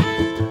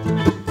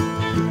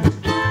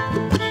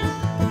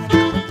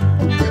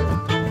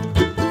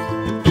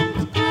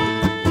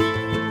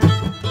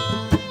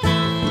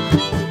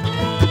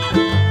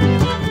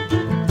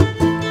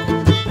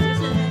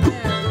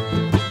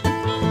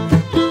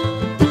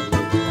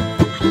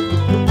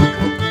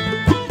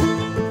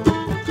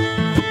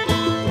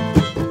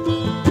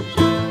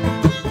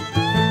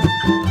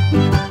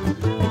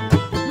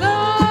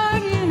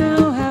 Lord, you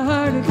know how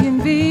hard it can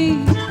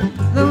be.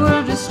 The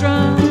world is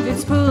strong,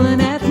 it's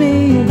pulling at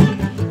me.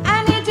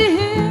 I need to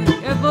hear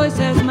your voice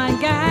as my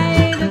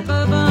guide,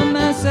 above all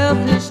my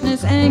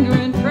selfishness, anger,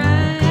 and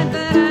pride.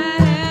 But I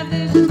have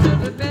visions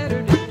of a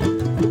better day.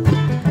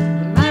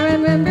 I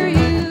remember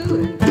you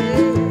and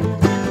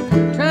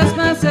pray. Trust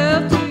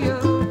myself to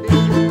your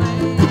bigger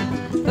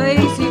plan.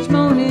 Place each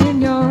moment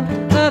in your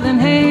loving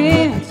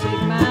hands.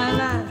 Take my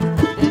life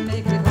and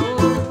make it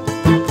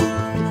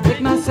whole.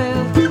 Take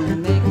myself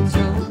and make it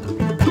so.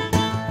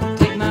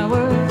 Take my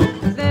word,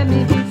 let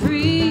me be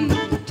free.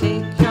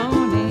 Take your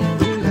name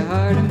to the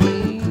heart of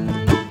me.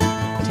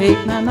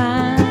 Take my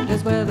mind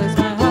as well as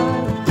my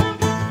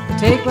heart.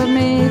 Take what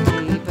may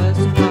keep us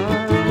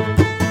apart.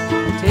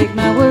 Take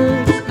my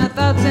words, my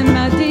thoughts, and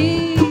my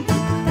deeds.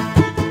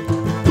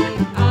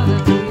 Take all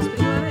of these,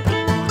 beloved.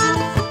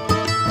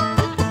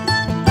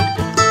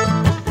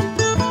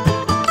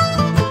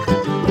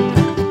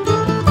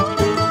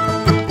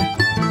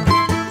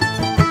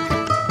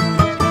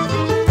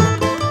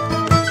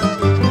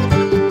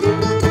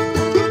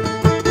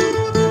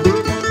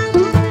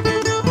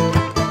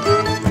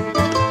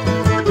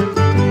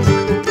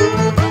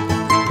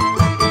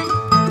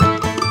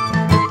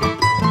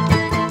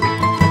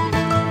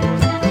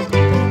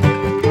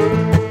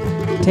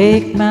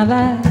 Take my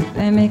life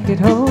and make it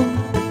whole.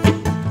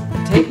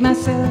 Take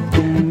myself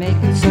and make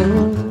it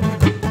so.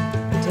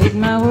 Take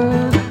my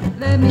world,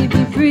 let me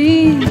be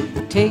free.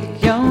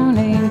 Take your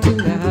name to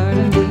the heart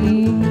of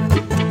me.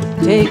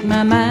 Take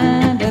my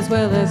mind as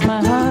well as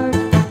my heart.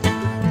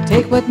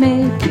 Take what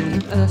may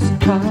keep us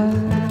apart.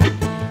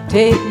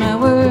 Take my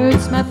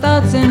words, my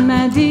thoughts, and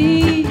my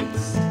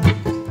deeds.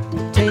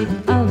 Take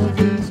all of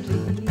these,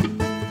 please.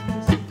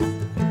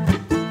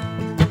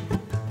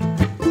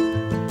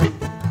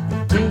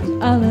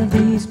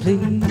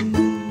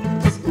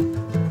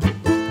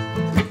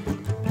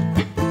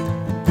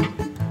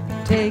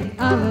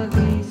 take all of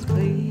these,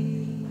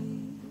 please.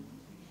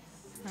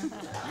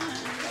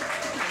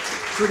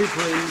 Pretty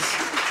please.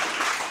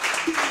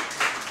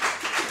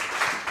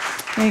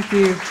 Thank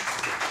you.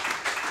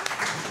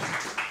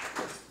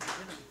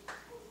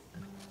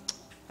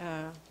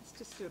 Let's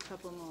just do a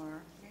couple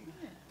more.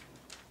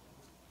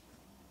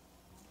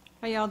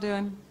 How y'all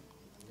doing?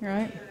 All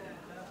right?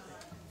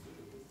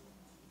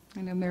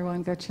 I know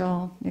Marwan got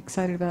y'all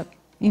excited about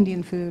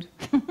Indian food.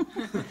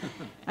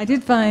 I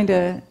did find,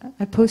 I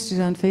posted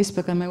on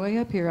Facebook on my way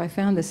up here, I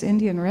found this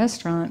Indian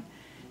restaurant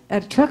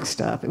at a truck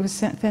stop. It was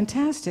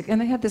fantastic. And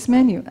they had this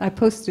menu. I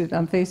posted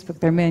on Facebook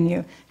their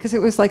menu, because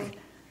it was like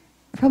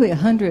probably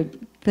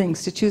 100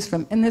 things to choose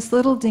from. And this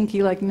little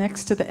dinky, like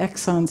next to the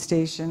Exxon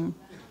station.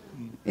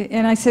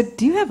 And I said,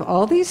 do you have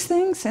all these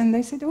things? And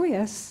they said, oh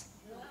yes,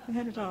 they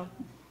had it all.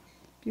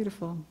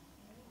 Beautiful.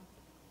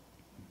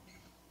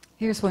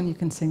 Here's one you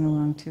can sing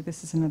along to.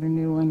 This is another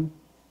new one.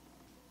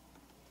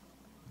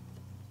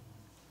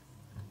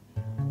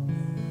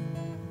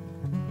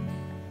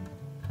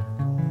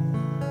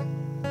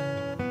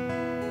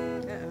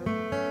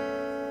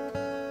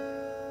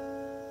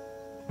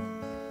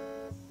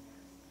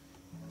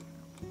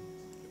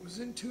 It was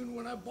in tune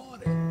when I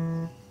bought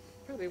it.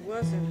 Probably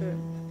wasn't, but...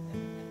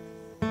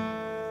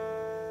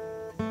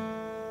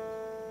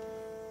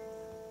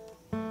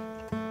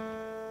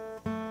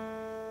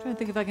 Trying to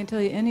think if I can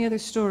tell you any other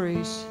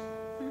stories.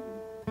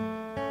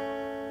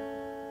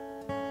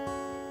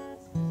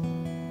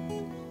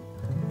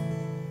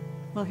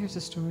 Well, here's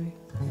a story.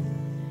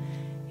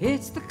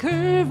 It's the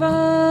curve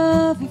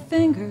of your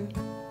finger,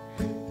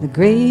 the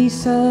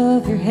grace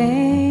of your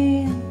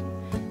hand,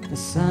 the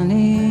sun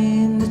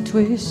in the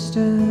twist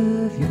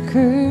of your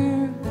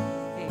curve.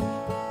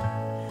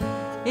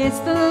 It's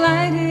the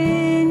light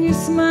in your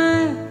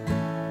smile,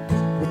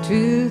 the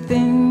truth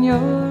in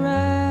your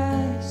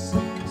eyes,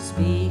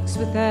 speaks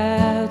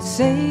without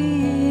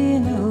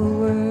saying a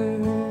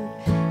word.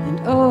 And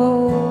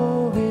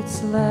oh,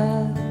 it's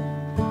love,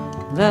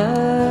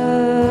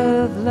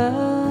 love,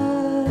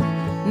 love,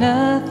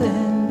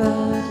 nothing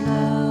but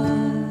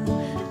love.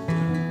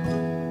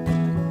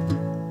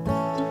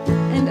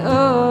 And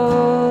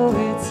oh,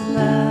 it's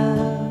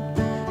love,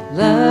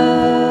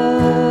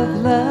 love,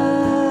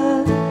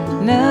 love,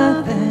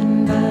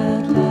 nothing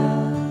but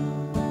love.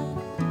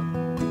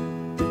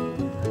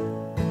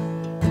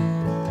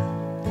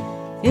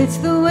 It's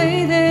the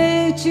way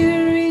that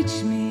you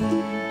reach me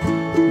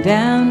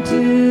down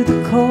to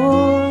the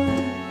core,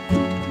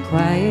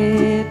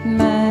 quiet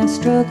my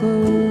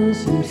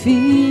struggles and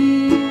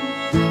fears.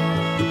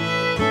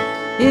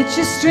 It's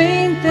your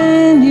strength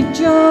and your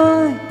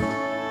joy,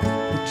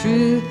 the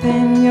truth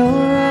in your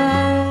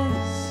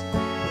eyes,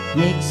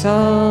 makes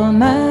all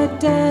my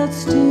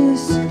doubts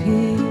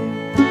disappear.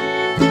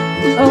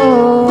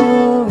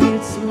 Oh,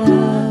 it's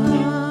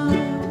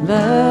love,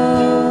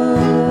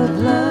 love,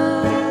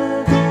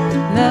 love,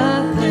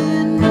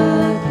 nothing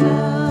but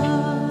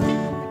love.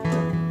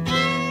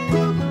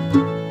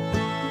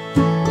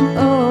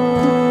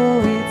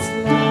 Oh, it's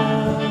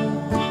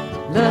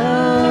love,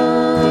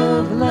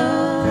 love,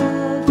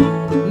 love,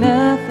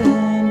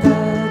 nothing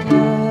but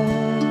love.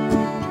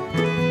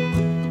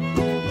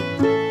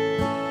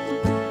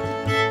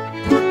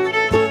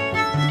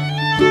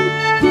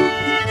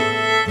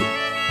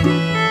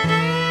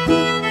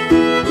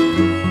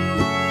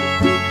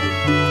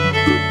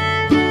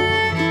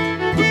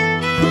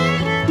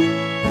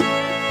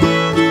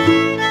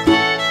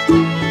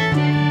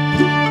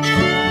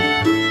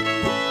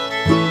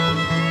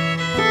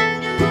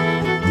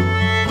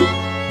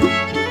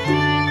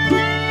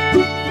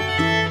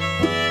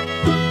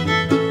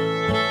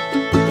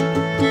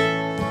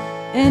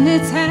 And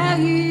it's how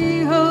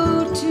you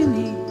hold to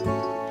me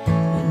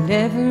and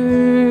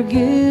never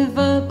give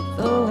up,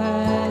 though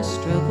I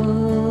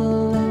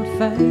struggle and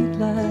fight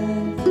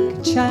like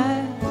a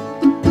child.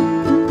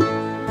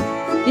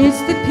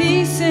 It's the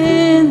peace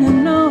in the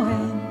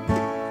knowing,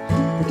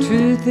 the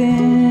truth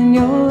in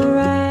your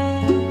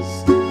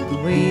eyes, the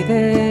way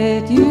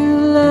that you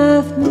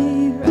love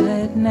me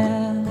right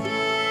now.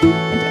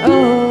 And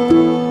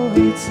oh,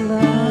 it's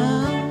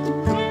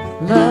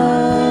love,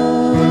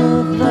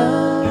 love,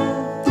 love,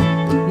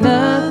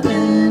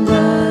 nothing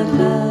but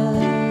love.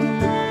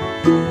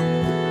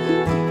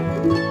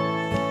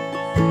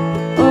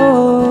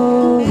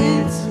 Oh,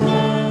 it's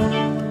love,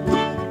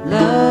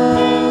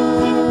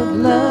 love,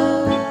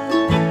 love,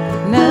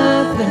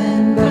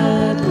 nothing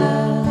but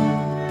love.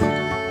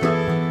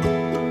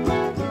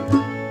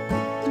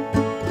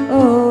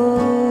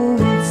 Oh,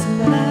 it's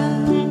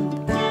love,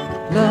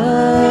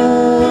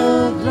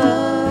 love,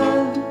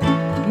 love,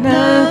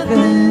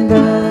 nothing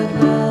but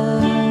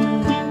love.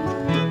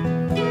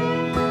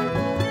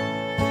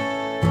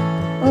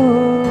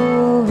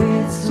 Oh,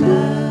 it's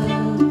love,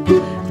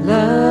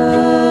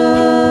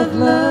 love,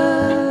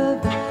 love,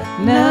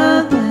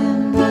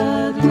 nothing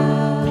but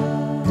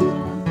love.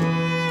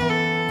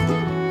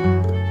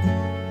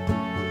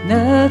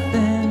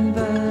 Nothing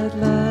but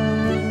love.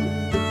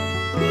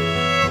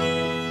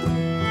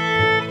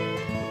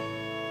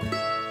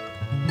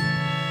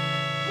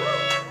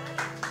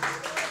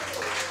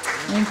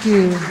 Thank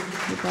you,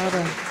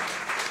 Baba.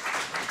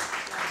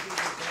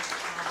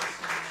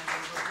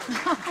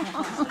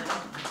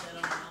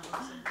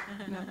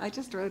 No, I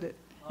just wrote it.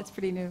 It's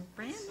pretty new.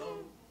 Brand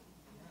new.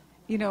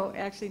 You know,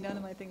 actually, none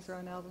of my things are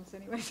on albums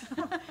anyway. So,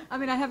 I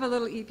mean, I have a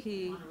little EP.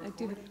 I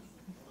do.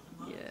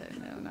 Yeah,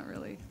 no, not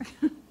really.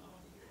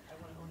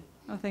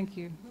 Oh, thank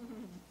you.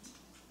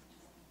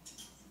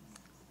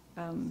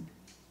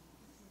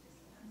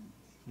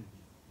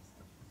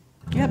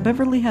 Yeah,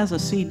 Beverly has a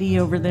CD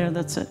over there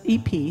that's an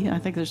EP. I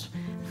think there's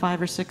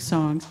 5 or 6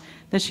 songs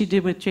that she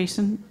did with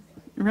Jason,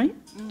 right?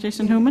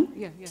 Jason Human?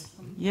 Yeah.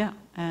 Yeah,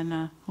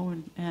 and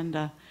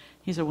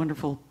he's a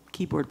wonderful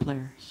keyboard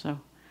player. So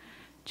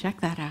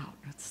check that out.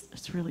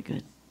 It's really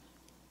good.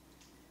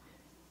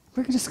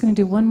 We're just going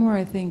to do one more,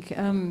 I think.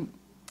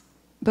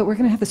 But we're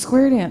going to have the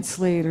square dance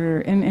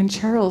later. And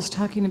Charles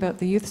talking about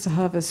the Youth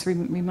Sahavas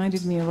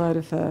reminded me a lot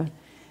of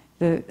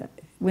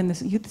when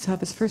the Youth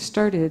Sahavas first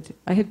started.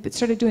 I had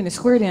started doing the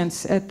square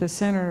dance at the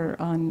center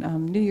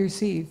on New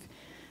Year's Eve.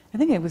 I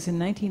think it was in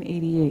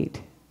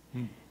 1988.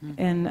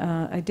 And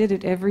I did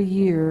it every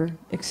year,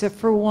 except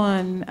for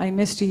one. I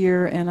missed a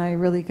year, and I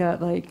really got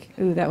like,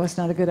 ooh, that was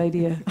not a good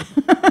idea.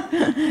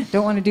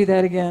 Don't want to do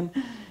that again.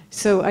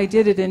 So I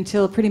did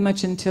it pretty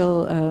much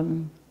until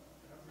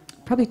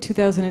probably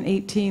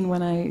 2018,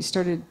 when I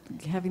started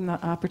having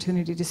the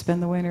opportunity to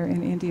spend the winter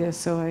in India.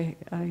 So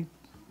I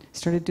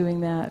started doing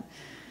that.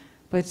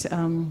 But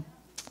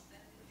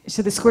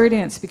so the square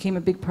dance became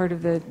a big part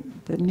of the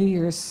New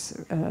Year's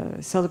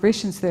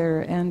celebrations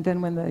there. And then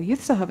when the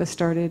Youth Sahavas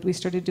started, we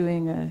started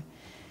doing a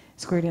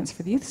square dance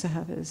for the Youth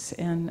Sahavas.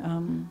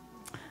 And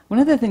one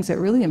of the things that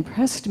really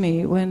impressed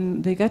me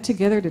when they got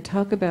together to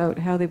talk about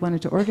how they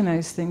wanted to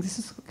organize things, this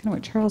is kind of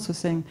what Charles was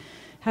saying,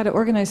 how to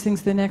organize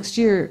things the next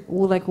year,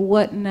 like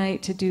what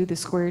night to do the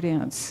square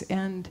dance.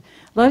 And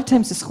a lot of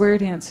times the square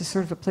dance is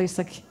sort of a place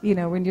like, you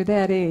know, when you're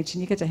that age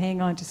and you get to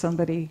hang on to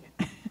somebody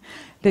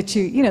that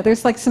you know,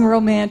 there's like some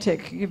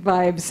romantic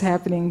vibes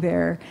happening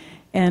there.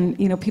 And,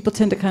 you know, people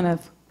tend to kind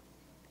of,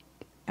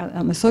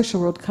 on the social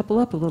world, couple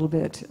up a little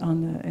bit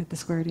at the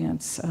square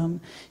dance.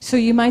 So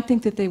you might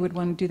think that they would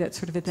want to do that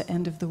sort of at the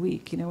end of the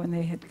week, you know, when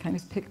they had kind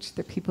of picked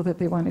the people that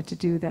they wanted to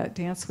do that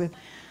dance with.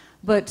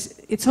 But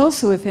it's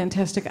also a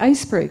fantastic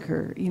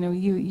icebreaker. You know,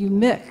 you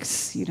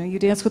mix, you know, you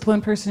dance with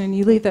one person and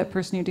you leave that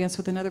person, you dance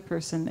with another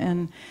person.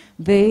 And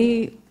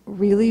they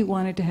really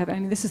wanted to have, I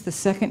mean, this is the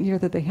second year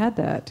that they had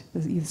that,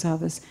 the Youth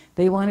Sahavas.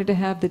 They wanted to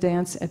have the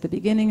dance at the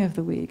beginning of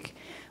the week,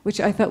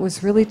 which I thought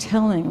was really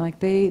telling.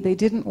 Like they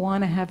didn't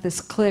want to have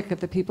this clique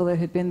of the people that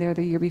had been there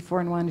the year before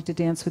and wanted to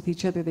dance with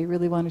each other. They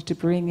really wanted to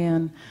bring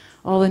in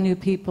all the new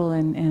people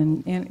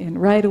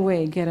and right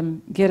away get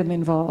them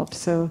involved.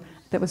 So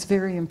that was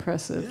very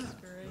impressive. Yeah,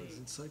 that was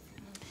insightful.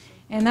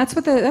 And that's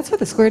what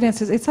the square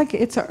dance is. It's like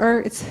it's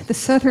the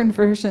southern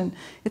version.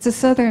 It's a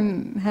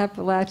southern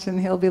Appalachian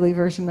hillbilly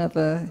version of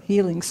a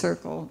healing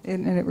circle,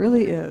 and it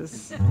really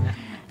is.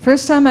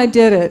 First time I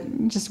did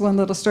it, just one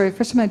little story.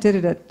 First time I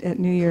did it at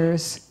New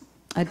Year's,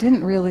 I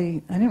didn't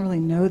really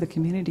know the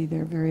community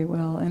there very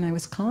well, and I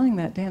was calling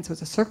that dance. It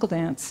was a circle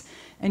dance,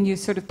 and you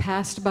sort of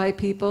passed by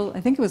people. I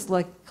think it was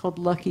called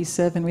Lucky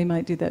 7. We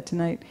might do that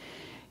tonight.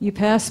 You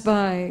pass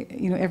by,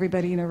 you know,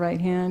 everybody, you know, right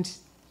hand,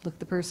 look at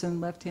the person,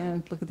 left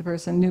hand, look at the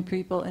person, new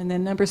people, and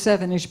then number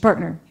 7 is your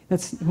partner.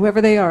 That's whoever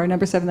they are,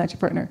 number 7, that's your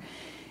partner.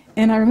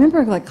 And I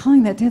remember like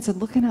calling that dance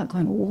and looking out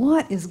going,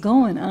 what is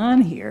going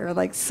on here?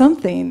 Like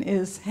something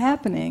is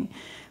happening.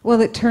 Well,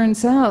 it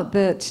turns out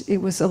that it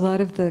was a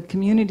lot of the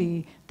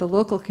community, the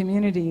local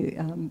community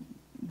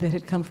that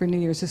had come for New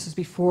Year's. This was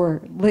before,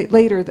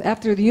 later,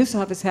 after the Youth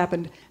Sahavas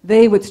happened,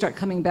 they would start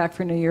coming back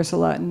for New Year's a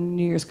lot, and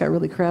New Year's got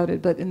really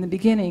crowded. But in the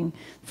beginning,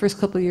 first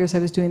couple of years I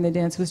was doing the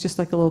dance, it was just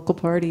like a local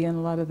party, and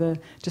a lot of the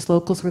just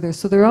locals were there.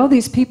 So there were all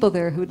these people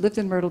there who had lived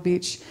in Myrtle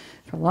Beach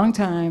for a long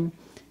time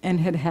and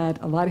had had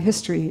a lot of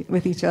history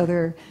with each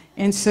other.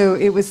 And so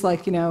it was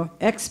like, you know,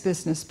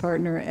 ex-business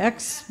partner,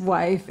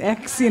 ex-wife,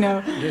 you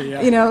know,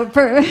 you know,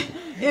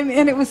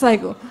 and it was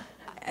like,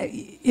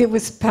 it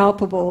was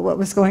palpable what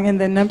was going on.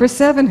 And then number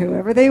 7,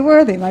 whoever they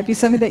were, they might be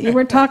somebody that you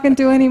weren't talking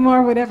to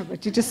anymore, whatever,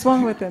 but you just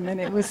swung with them. And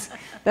it was,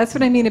 that's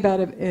what I mean about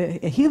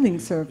a healing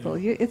circle.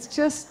 It's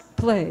just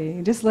play,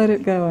 you just let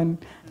it go.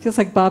 And it feels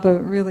like Baba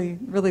really,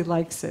 really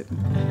likes it.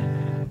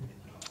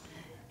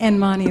 And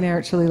Monty and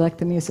Eric really like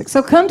the music.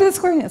 So come to the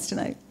square dance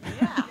tonight.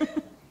 Yeah.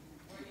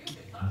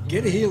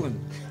 Get a healing.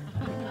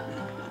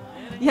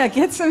 Yeah,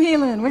 get some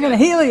healing. We're going to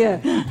heal you.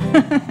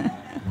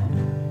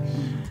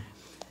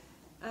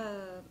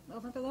 Oh,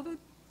 my beloved?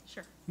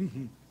 Sure.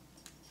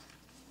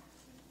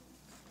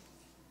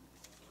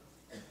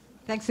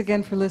 Thanks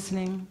again for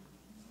listening.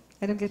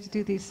 I don't get to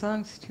do these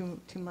songs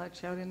too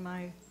much out in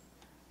my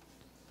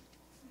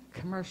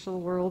commercial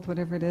world,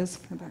 whatever it is.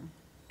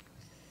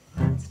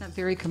 It's not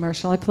very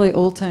commercial. I play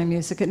old-time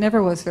music. It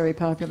never was very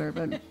popular,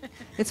 but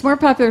it's more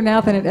popular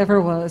now than it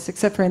ever was,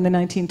 except for in the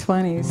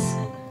 1920s.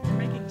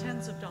 Making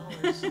tens of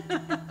dollars.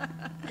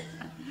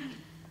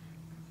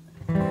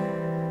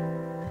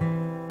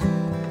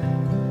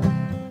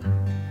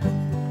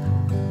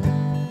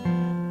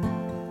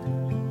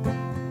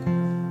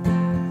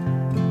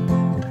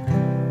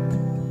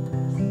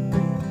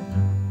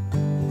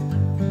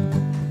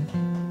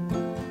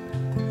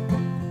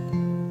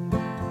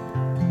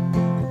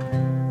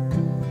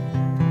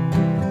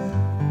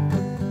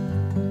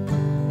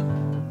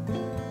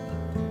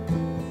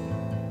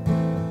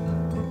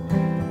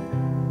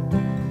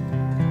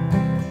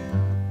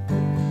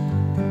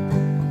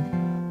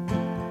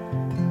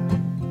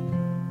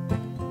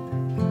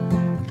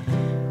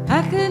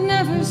 could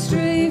never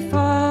stray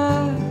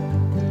far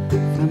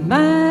from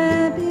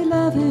my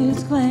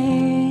beloved's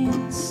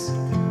glance.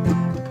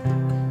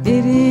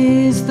 It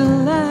is the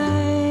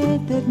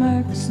light that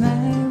marks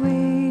my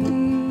way.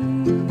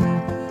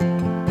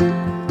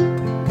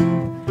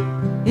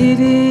 It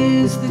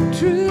is the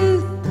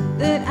truth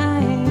that I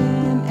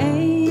am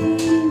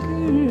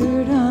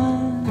anchored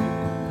on.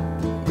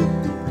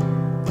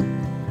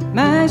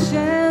 My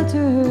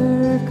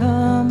shelter,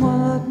 come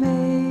what may.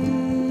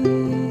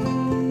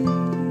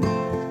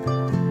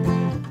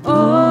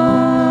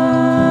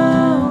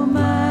 Oh,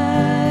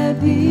 my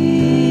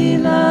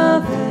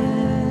beloved.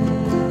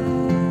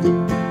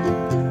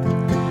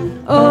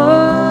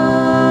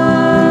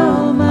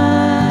 Oh,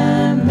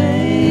 my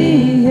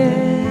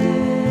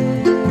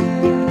Mayhead.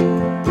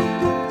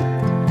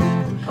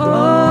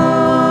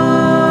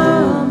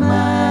 Oh,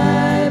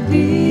 my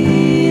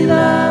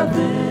beloved.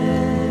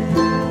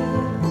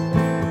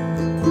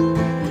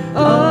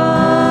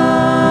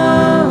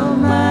 Oh,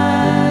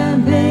 my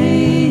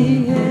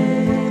Mayhead.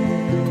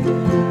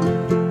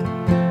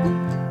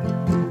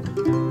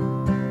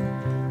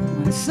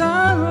 When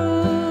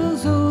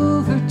sorrows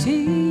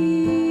overtake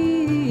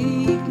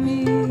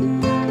me,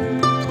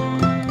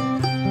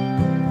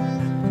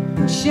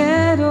 when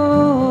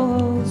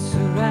shadows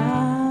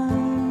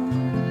surround,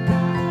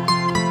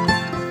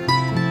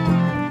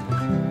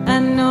 I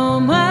know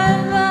my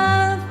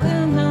love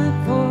will not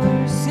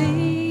forsake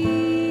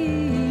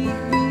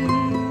me.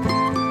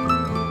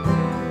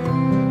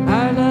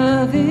 Our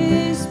love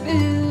is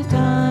built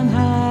on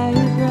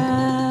higher ground.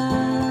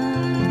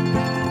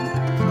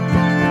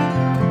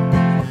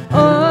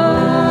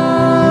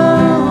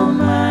 Oh,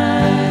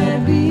 my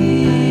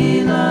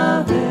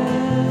beloved.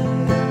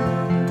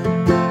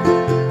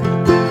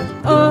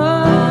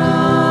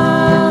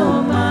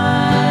 Oh,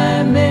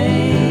 my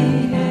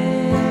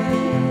Mayhead.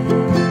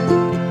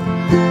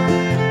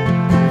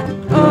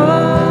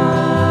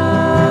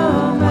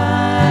 Oh,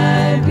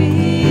 my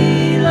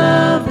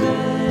beloved.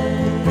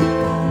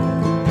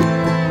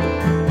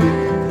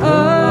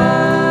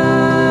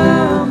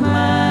 Oh,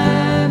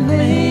 my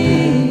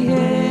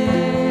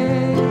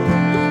Mayhead.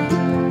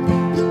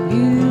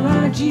 You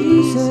are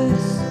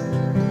Jesus.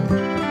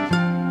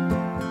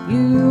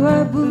 You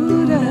are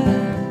Buddha.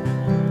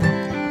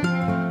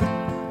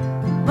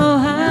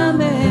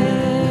 Mohammed.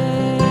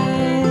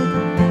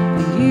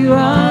 You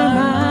are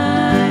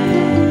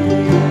mine.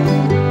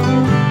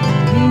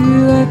 You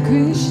are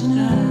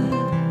Krishna.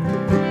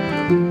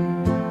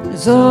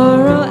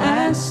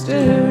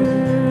 Zoroaster.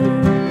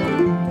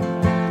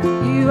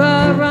 You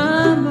are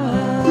Rama.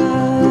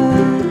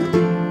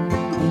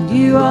 And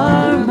you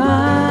are mine.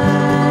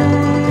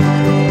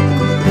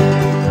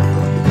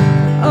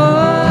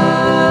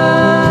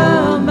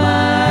 Oh,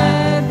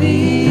 my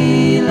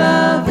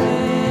beloved.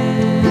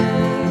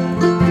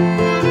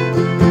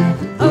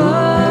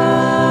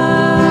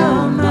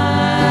 Oh,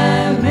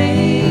 my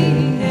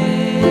Mayhead.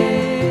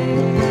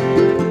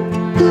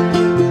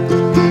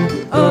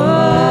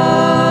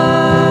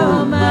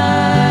 Oh,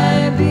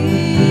 my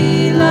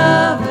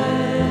beloved.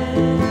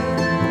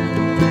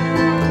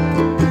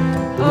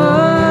 Oh,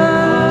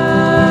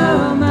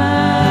 my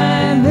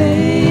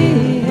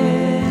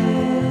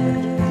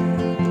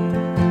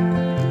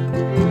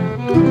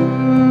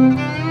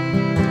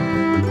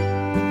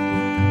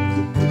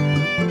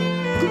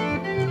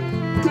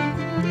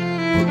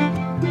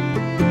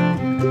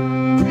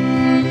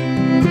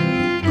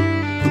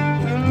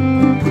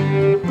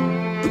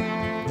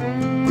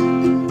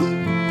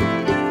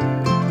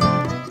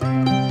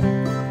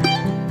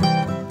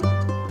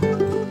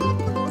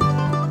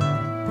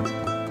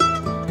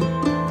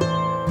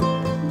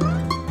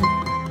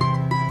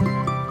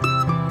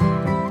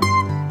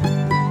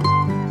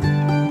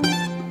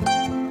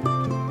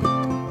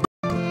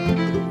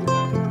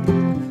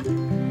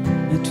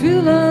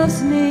true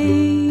love's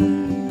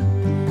name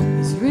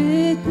is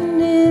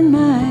written in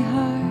my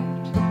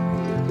heart,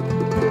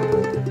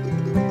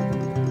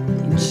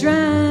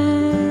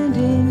 enshrined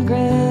in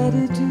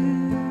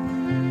gratitude.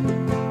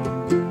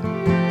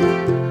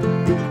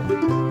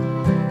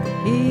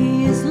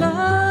 He is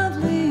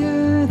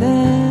lovelier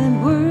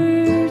than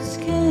words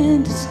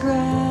can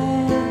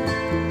describe,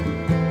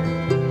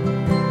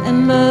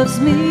 and loves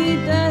me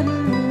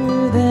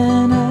better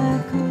than I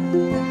could.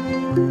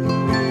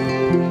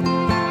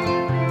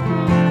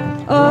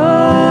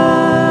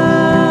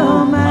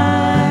 Oh,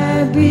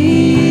 my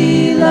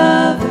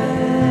beloved.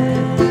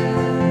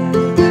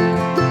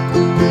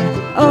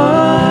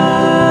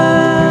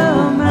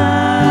 Oh,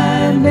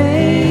 my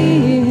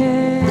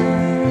Mayhead.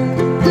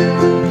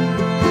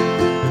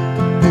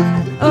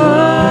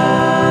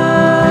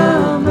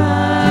 Oh,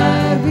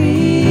 my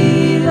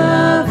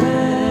beloved.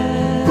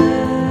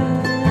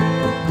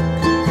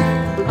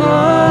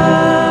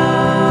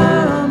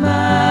 Oh,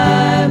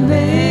 my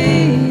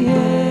Mayhead.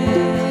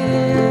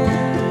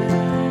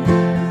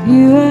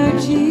 You are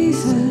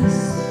Jesus.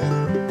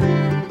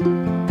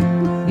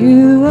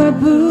 You are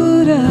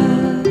Buddha.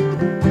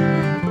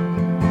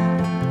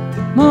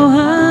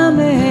 Mohammed.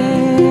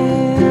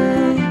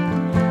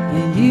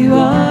 And you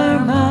are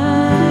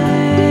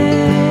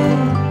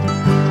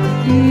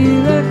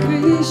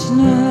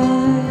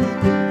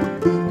Krishna,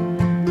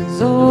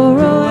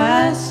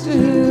 Zoroaster,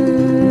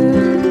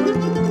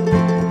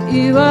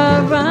 you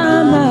are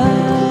Rama,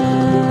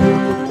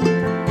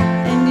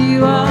 and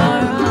you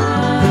are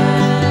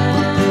mine.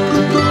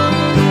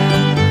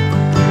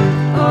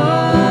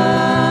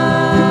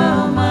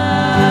 Oh,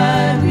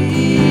 my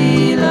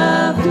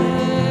beloved.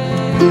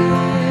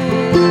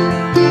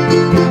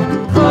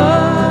 Oh,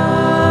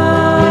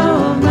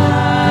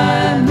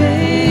 my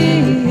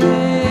maiden.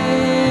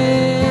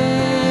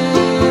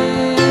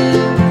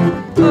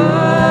 Oh,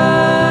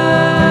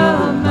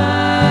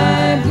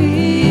 my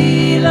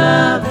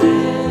beloved.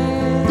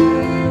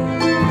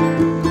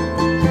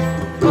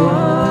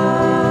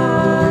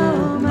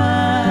 Oh,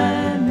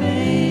 my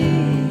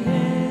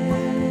maiden.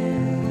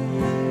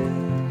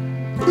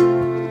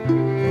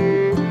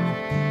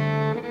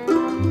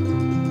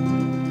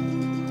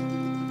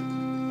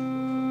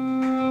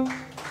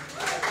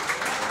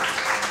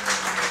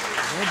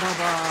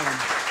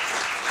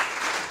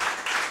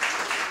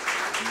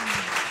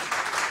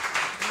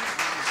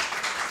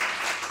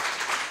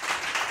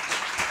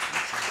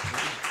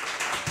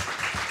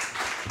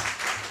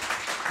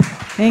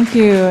 Thank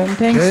you, and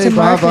thanks Hey, to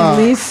Mark Baba.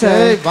 and Lisa.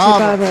 Hey, To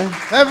Baba.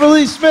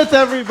 Beverly Smith,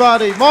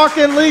 everybody. Mark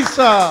and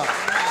Lisa.